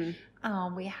dancing.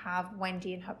 We have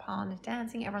Wendy and her partner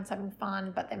dancing. Everyone's having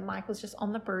fun. But then Michael's just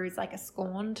on the bruise like a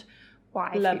scorned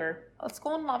wife. A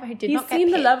scorned lover who did not get He's seen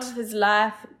the picked. love of his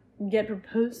life get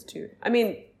proposed to. I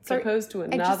mean, proposed to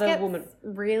another woman.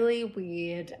 Really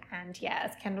weird. And yeah,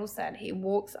 as Kendall said, he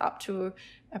walks up to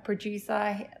a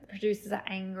producer. The producers are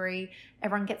angry.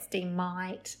 Everyone gets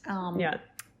demiked.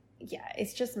 Yeah,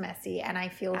 it's just messy. And I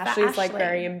feel Ashley's like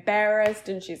very embarrassed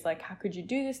and she's like, how could you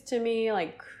do this to me?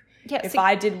 Like, if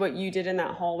I did what you did in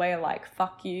that hallway, like,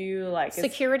 fuck you. Like,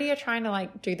 security are trying to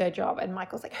like do their job. And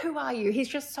Michael's like, who are you? He's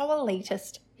just so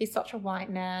elitist. He's such a white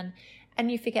man.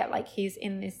 And you forget like he's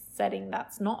in this setting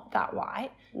that's not that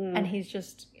white and he's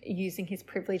just using his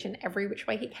privilege in every which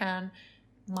way he can.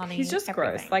 Money, he's just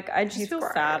everything. Gross. Like I just feel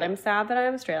sad. I'm sad that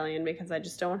I'm Australian because I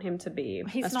just don't want him to be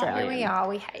He's Australian. not who we are.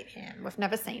 We hate him. We've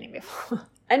never seen him before.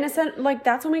 And it's like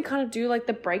that's when we kind of do like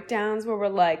the breakdowns where we're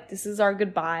like, this is our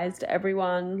goodbyes to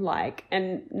everyone. Like,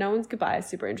 and no one's goodbye is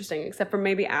super interesting except for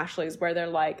maybe Ashley's where they're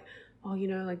like, oh,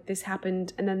 like this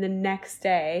happened, and then the next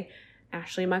day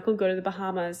Ashley and Michael go to the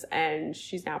Bahamas and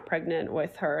she's now pregnant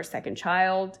with her second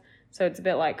child. So it's a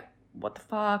bit like, what the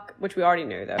fuck? Which we already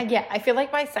knew though. Yeah, I feel like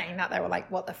by saying that they were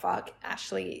like, what the fuck?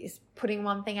 Ashley is putting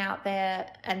one thing out there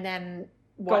and then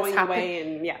what's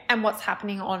happening and what's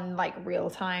happening on like real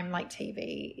time like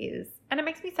TV is, and it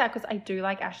makes me sad because I do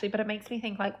like Ashley, but it makes me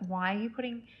think like, why are you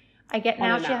putting, I get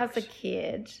now she has a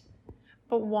kid,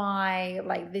 but why?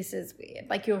 Like this is weird.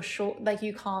 Like you're sure, like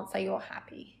you can't say you're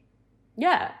happy.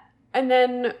 Yeah. And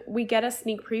then we get a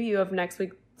sneak preview of next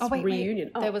week's reunion.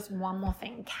 Wait. There was one more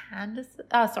thing.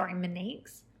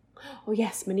 Monique's. Oh,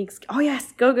 yes, Monique's. Oh,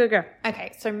 yes. Go.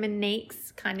 Okay, so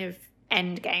Monique's kind of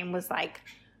end game was like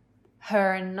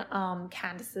her and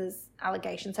Candiace's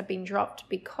allegations have been dropped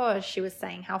because she was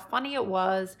saying how funny it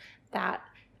was that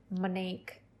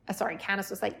Candiace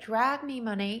was like, drag me,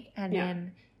 Monique. And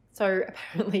then, so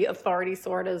apparently authorities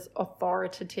saw it as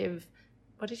authoritative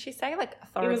what did she say? Like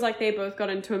it was like they both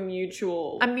got into a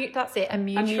mutual that's it, a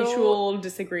mutual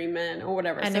disagreement or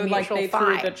whatever. And so a like they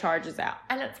fight. threw the charges out.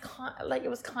 And it's kind of, like, it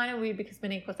was kind of weird because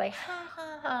Monique was like, ha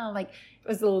ha ha, like it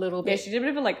was a little bit. Yeah, she did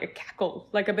a bit of a cackle,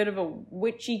 like a bit of a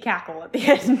witchy cackle at the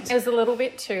end. It was a little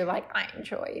bit too like, I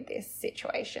enjoy this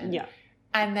situation. Yeah.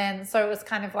 And then so it was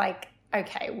kind of like,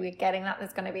 okay, we're getting that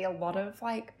there's going to be a lot of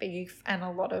like beef and a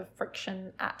lot of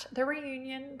friction at the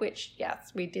reunion, which,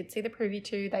 yes, we did see the preview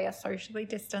to. They are socially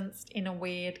distanced in a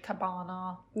weird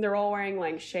cabana. They're all wearing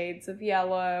like shades of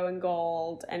yellow and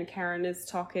gold, and Karen is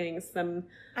talking some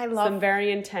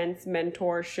very intense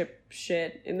mentorship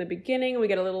shit in the beginning. We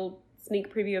get a little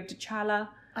sneak preview of T'Challa.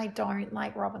 I don't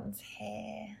like Robin's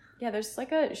hair. Yeah, there's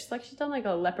she's done like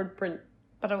a leopard print.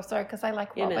 But also because I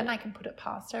like Robin, I can put it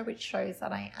past her, which shows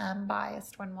that I am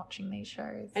biased when watching these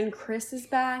shows. And Chris is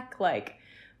back, like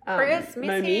Chris,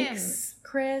 Monique's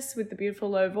Chris with the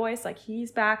beautiful low voice, like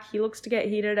he's back. He looks to get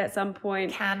heated at some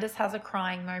point. Candiace has a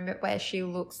crying moment where she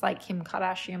looks like Kim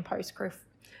Kardashian post Chris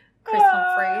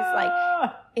Humphries.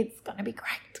 Like, it's gonna be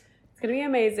great. It's going to be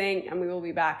amazing, and we will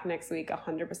be back next week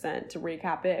 100% to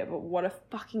recap it. But what a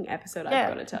fucking episode I've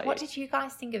got to tell you. What did you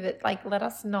guys think of it? Like, let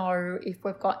us know if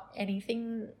we've got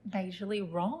anything majorly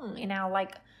wrong in our,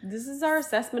 like... This is our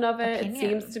assessment of it. Opinion.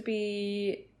 It seems to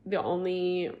be the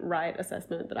only right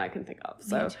assessment that I can think of.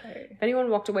 So Me too. If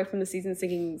anyone walked away from the season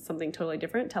thinking something totally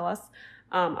different, tell us.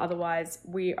 Otherwise,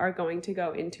 we are going to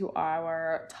go into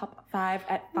our top 5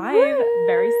 at 5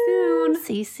 very soon.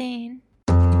 See you soon.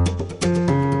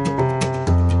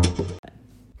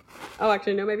 Oh,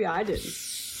 actually, no, maybe I didn't.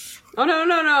 Oh, no,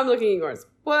 I'm looking at yours.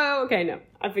 Whoa, okay, no,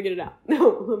 I figured it out.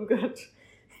 No, I'm good.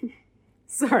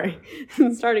 Sorry.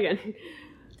 Start again.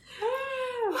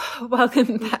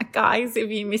 Welcome back, guys.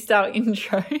 If you missed our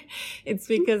intro, it's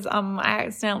because I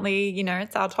accidentally,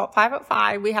 it's our top 5 at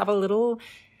 5. We have a little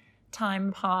time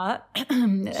apart.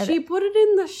 She put it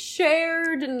in the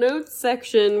shared notes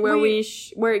section where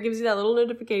where it gives you that little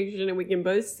notification and we can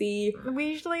both see. We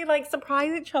usually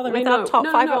surprise each other with our top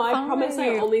 5 at 5. I promise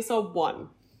I only saw one.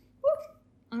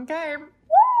 Okay.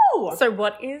 Woo! So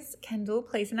what is, Kendall,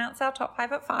 please announce our top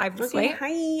 5 at 5 this week.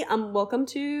 Hi. Welcome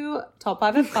to Top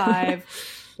 5 at 5.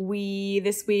 We,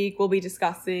 this week, will be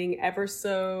discussing ever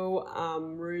so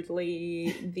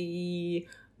rudely the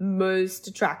most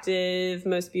attractive,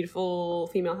 most beautiful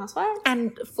female housewives.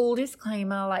 And full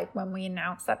disclaimer, when we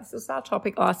announced that this was our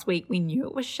topic last week, we knew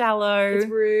it was shallow. It's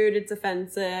rude, it's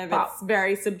offensive, it's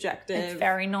very subjective. It's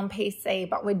very non-PC,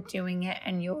 but we're doing it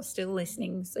and you're still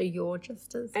listening, so you're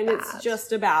just as bad. It's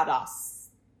just about us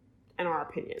and our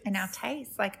opinions. And our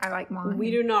tastes. I like mine.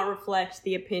 We do not reflect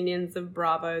the opinions of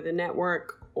Bravo, the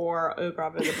network, or Oh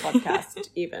Bravo, the podcast,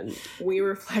 even. We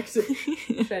reflect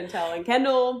Chantel and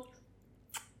Kendall.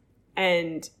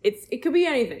 And it could be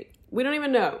anything. We don't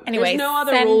even know. Anyway, there's no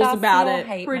other rules about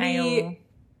it. Pretty mail.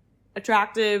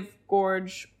 Attractive,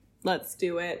 gorge. Let's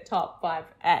do it. Top 5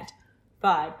 at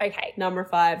 5. Okay. Number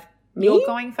 5. Me? You're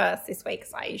going first this week,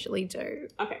 because I usually do.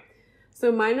 Okay. So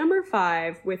my number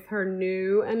 5, with her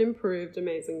new and improved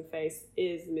amazing face,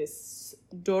 is Miss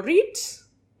Dorit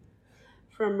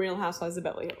from Real Housewives of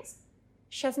Beverly Hills.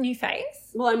 She has a new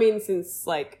face? Well, I mean, since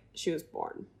she was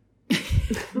born.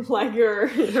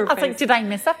 Her I was face. did I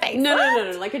miss a face? No.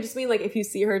 I just mean if you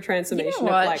see her transformation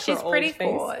of she's her pretty old face.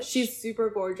 gorgeous. She's super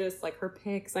gorgeous. Her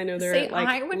pics, I know they're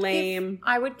lame.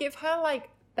 I would give her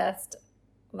best.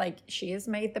 She has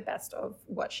made the best of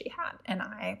what she had, and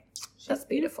that's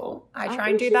beautiful. I try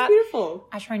and do that. Beautiful.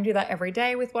 I try and do that every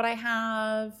day with what I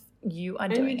have. You are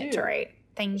doing it, Dorit.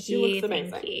 Thank you.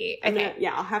 Thank you. Okay.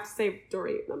 I'll have to say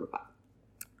Dorit number 5.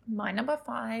 My number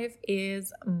 5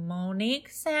 is Monique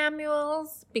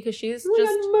Samuels, because she's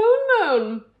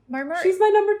Moon. She's my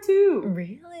number 2.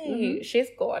 Really? Mm-hmm. She's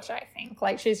gorgeous, I think.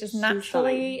 She's just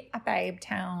naturally a babe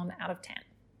town out of 10.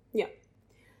 Yeah.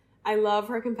 I love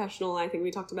her confessional. I think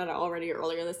we talked about it already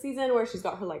earlier this season, where she's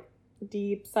got her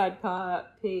deep side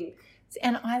cut pink.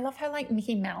 And I love her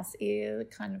Mickey Mouse ear,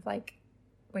 kind of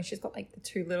when she's got the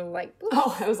 2 little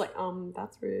Oh, I was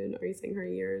that's rude. Are you saying her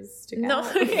ears together?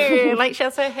 No, she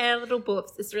has her hair little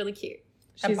boofs. It's really cute.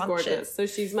 She's gorgeous. So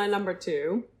she's my number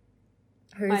 2.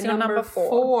 Who's your number 4?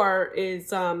 4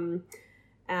 is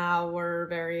our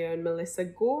very own Melissa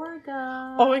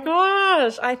Gorga. Oh my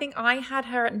gosh. I think I had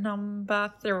her at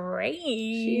number 3.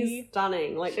 She's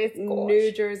stunning. She's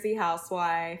New Jersey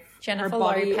housewife. Jennifer her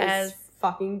body Lopez. Is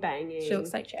fucking banging. She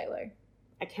looks like J-Lo.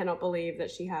 I cannot believe that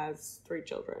she has 3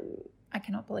 children. I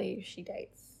cannot believe she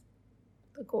dates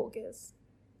the Gorgas.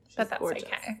 But that's gorgeous.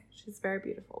 Okay. She's very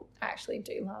beautiful. I actually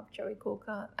do love Joey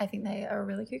Gorga. I think they are a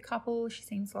really cute couple. She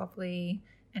seems lovely.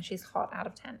 And she's hot out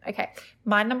of 10. Okay.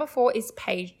 My number 4 is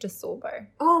Paige DeSorbo.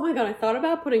 Oh my God, I thought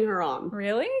about putting her on.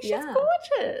 Really? She's Yeah.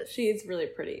 gorgeous. She is really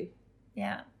pretty.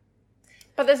 Yeah.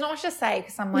 But there's not much to say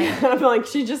because I'm like... I'm like,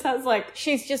 she just has like...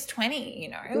 She's just 20, you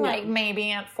know? Yeah. Like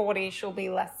maybe at 40 she'll be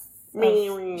less...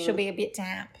 she'll be a bit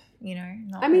damp, you know?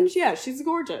 Not I mean, yeah, she's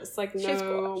gorgeous. Like, She's no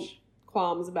gorgeous.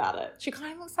 qualms about it. She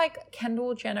kind of looks like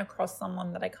Kendall Jenner cross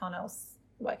someone that I can't else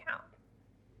work out.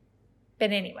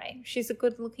 But anyway, she's a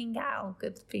good-looking gal.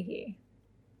 Good for you.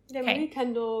 Yeah, Okay. maybe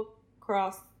Kendall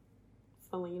cross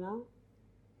Selena.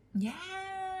 Yes,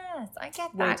 I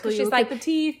get Wait that. till you She's look like at the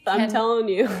teeth. I'm Ken- telling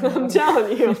you. I'm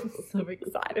telling you. I'm so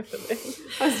excited for this.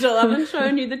 I still haven't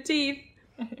shown you the teeth.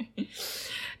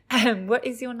 What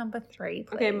is your number 3,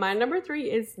 please? Okay, my number 3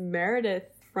 is Meredith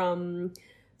from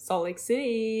Salt Lake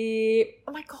City.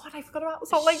 Oh my God, I forgot about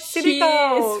Salt Lake City She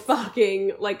girls. is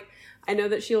fucking, like, I know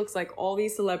that she looks like all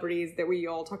these celebrities that we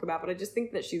all talk about, but I just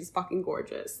think that she's fucking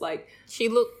gorgeous. Like,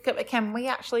 Can we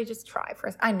actually just try for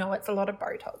us? I know it's a lot of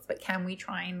Botox, but can we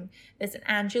try and, there's an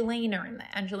Angelina in there,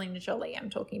 Angelina Jolie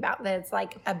I'm talking about. There's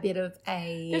like a bit of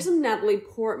a... there's some Natalie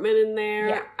Portman in there.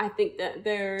 Yeah. I think that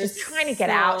there's just trying to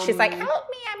get out. She's like, some- help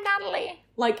me, I'm Natalie.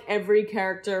 like every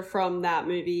character from that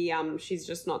movie, she's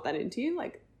just not that into you.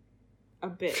 Like, a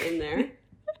bit in there.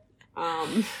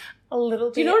 A little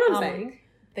bit. Do you know what I'm saying?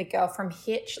 The girl from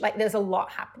Hitch, like there's a lot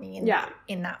happening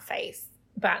in that face.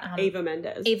 But Eva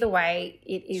Mendes. either way,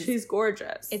 it is. She's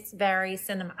gorgeous. It's very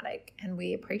cinematic, and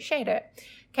we appreciate it.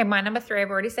 Okay, my number 3, I've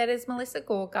already said, is Melissa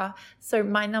Gorga. So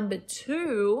my number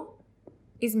 2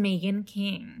 is Megan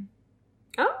King.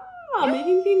 Oh,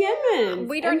 Megan King Edmonds.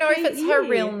 We don't know if it's her MKE.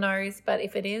 real nose, but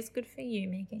if it is, good for you,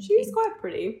 Megan She's King. quite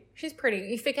pretty. She's pretty.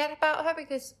 You forget about her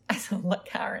because I sound like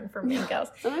Karen from Mean Girls.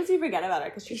 Sometimes you forget about her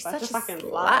because she's such a fucking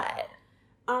slut.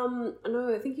 slut.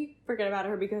 No, I think you forget about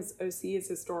her because OC is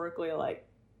historically like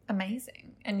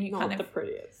Amazing. And you not kind the of,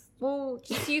 prettiest. well,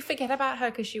 just you forget about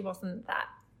her because she wasn't that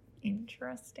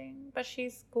interesting, but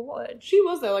she's gorgeous. She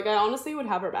was though. Like, I honestly would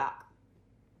have her back.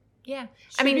 Yeah.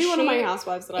 She'd be one of my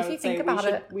housewives that if I you would say think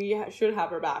about we should have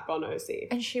her back on OC.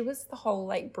 And she was the whole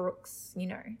like Brooks, you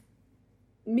know.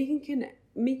 Megan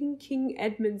King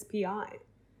Edmonds PI.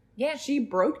 Yeah. She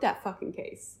broke that fucking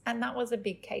case. And that was a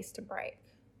big case to break.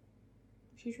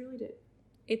 She truly did.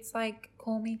 It's like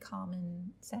Call Me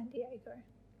Carmen San Diego.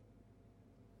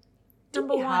 Did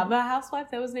Number we 1. have a housewife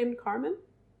that was named Carmen?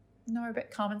 No,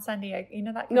 but Carmen San Diego, you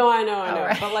know that? No, I know.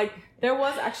 right. But like, there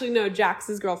was actually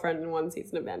Jax's girlfriend in one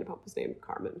season of Vanderpump was named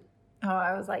Carmen. Oh,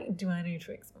 I was like, do I need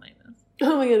to explain this?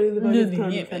 Oh my god, who the fuck is No,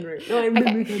 Carmen yeah. Fenrir? No, I Okay,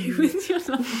 remember who's your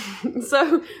number?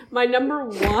 So, my number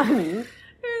 1, Who's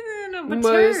your number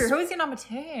Most- 2? Who's your number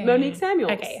 2? Monique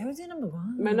Samuels. Okay, who's your number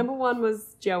 1? My number 1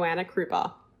 was Joanna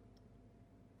Krupa.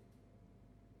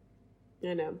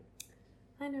 I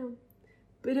know.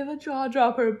 Bit of a jaw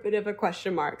dropper, bit of a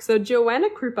question mark. So Joanna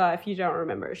Krupa, if you don't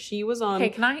remember, she was on...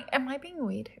 Okay, am I being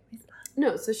weird? Who is that?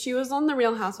 No, so she was on The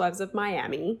Real Housewives of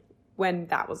Miami when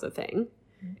that was a thing.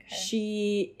 Okay.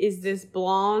 She is this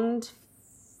blonde,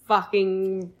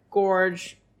 fucking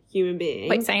gorge human being.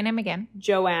 Wait, say your name again.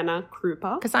 Joanna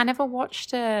Krupa. Because I never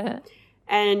watched it.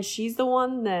 And she's the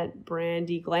one that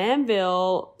Brandy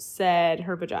Glanville said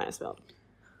her vagina smelled.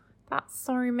 That's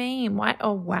so mean. Why?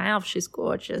 Oh, wow, she's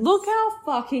gorgeous. Look how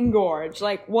fucking gorge.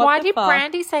 Like, what Why the did fuck?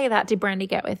 Brandy say that? Did Brandy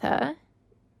get with her?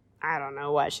 I don't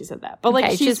know why she said that. But, Okay, like,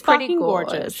 she's she's pretty fucking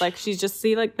gorgeous. gorge. Like, she's just,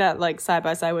 see, like, that, like, side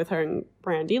by side with her and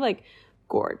Brandy. Like,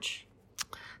 gorge.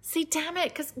 See, damn it,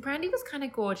 because Brandy was kind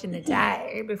of gorge in the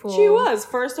day before. She was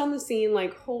first on the scene,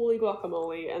 like, holy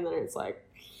guacamole. And then it's like,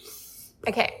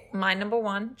 Okay, my number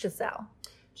 1, Giselle.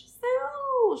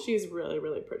 Giselle. She's really,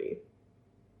 really pretty.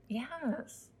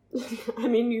 Yes. I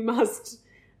mean, you must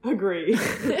agree.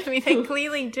 I mean, they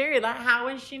clearly do. Like, how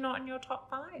is she not in your top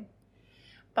 5?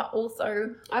 But also,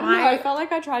 I don't know. I felt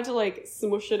like I tried to like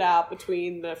smush it out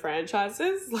between the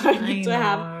franchises, like I to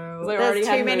have. know. 'cause I already There's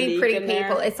had too many Monique pretty in there.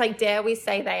 people. It's like, dare we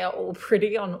say they are all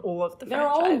pretty on all of the They're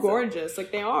franchises? all gorgeous.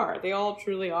 Like they are. They all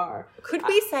truly are. Could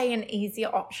we say an easier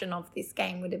option of this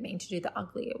game would have been to do the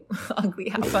ugly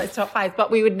housewives top 5?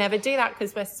 But we would never do that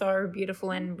because we're so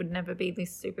beautiful and would never be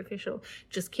this superficial.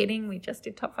 Just kidding. We just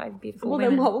did top 5 beautiful Well,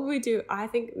 women. then what would we do? I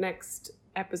think next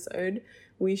episode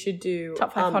we should do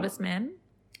Top 5 hottest men.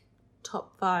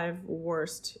 top 5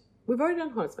 worst. We've already done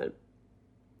hottest men.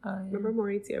 Remember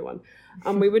Maurizio one?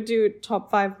 We would do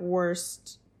top 5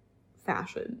 worst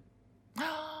fashion.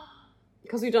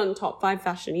 Because we've done top 5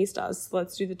 fashionistas. So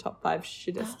let's do the top 5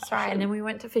 shittest That's right. And then we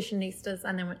went to fashionistas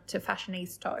and then went to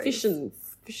fashionistas.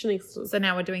 fashionistas. So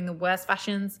now we're doing the worst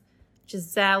fashions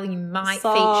Giselle, you might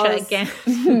Sauce feature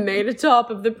again. made a top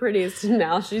of the Prettiest, and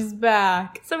now she's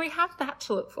back. So we have that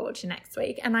to look forward to next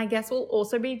week. And I guess we'll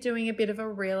also be doing a bit of a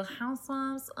Real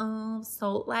Housewives of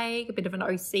Salt Lake, a bit of an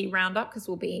OC roundup, because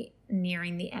we'll be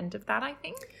nearing the end of that, I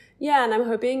think. Yeah, and I'm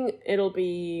hoping we'll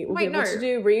be able to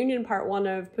do reunion part 1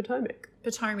 of Potomac.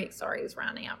 Potomac, is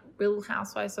rounding up. Real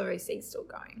Housewives of OC is still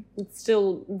going. It's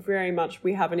still very much,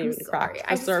 we haven't even cracked the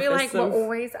I just surface feel like of... we're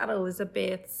always at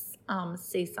Elizabeth's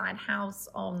seaside house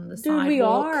on the Dude, sidewalk. we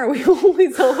are. We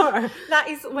always are. That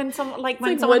is when someone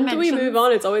when do we move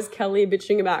on? It's always Kelly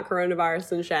bitching about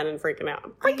coronavirus and Shannon freaking out.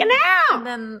 I'm freaking out. And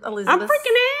then Elizabeth. I'm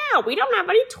freaking out. We don't have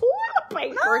any toilet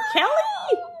paper,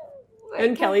 Kelly.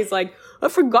 And Kelly's like, I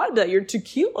forgot that your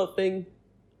tequila thing,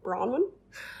 Bronwyn.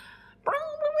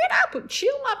 Bronwyn went up and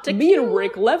chilled up tequila. Me and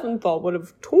Rick Leventhal would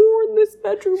have torn this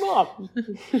bedroom up.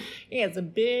 Yeah, it's a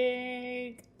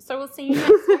big. So we'll see you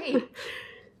next week.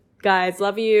 Guys,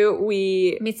 love you.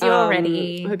 We miss you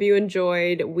already. Hope you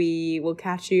enjoyed. We will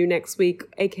catch you next week,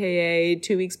 aka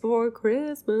 2 weeks before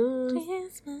Christmas.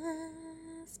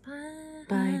 Christmas. Bye.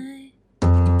 Bye.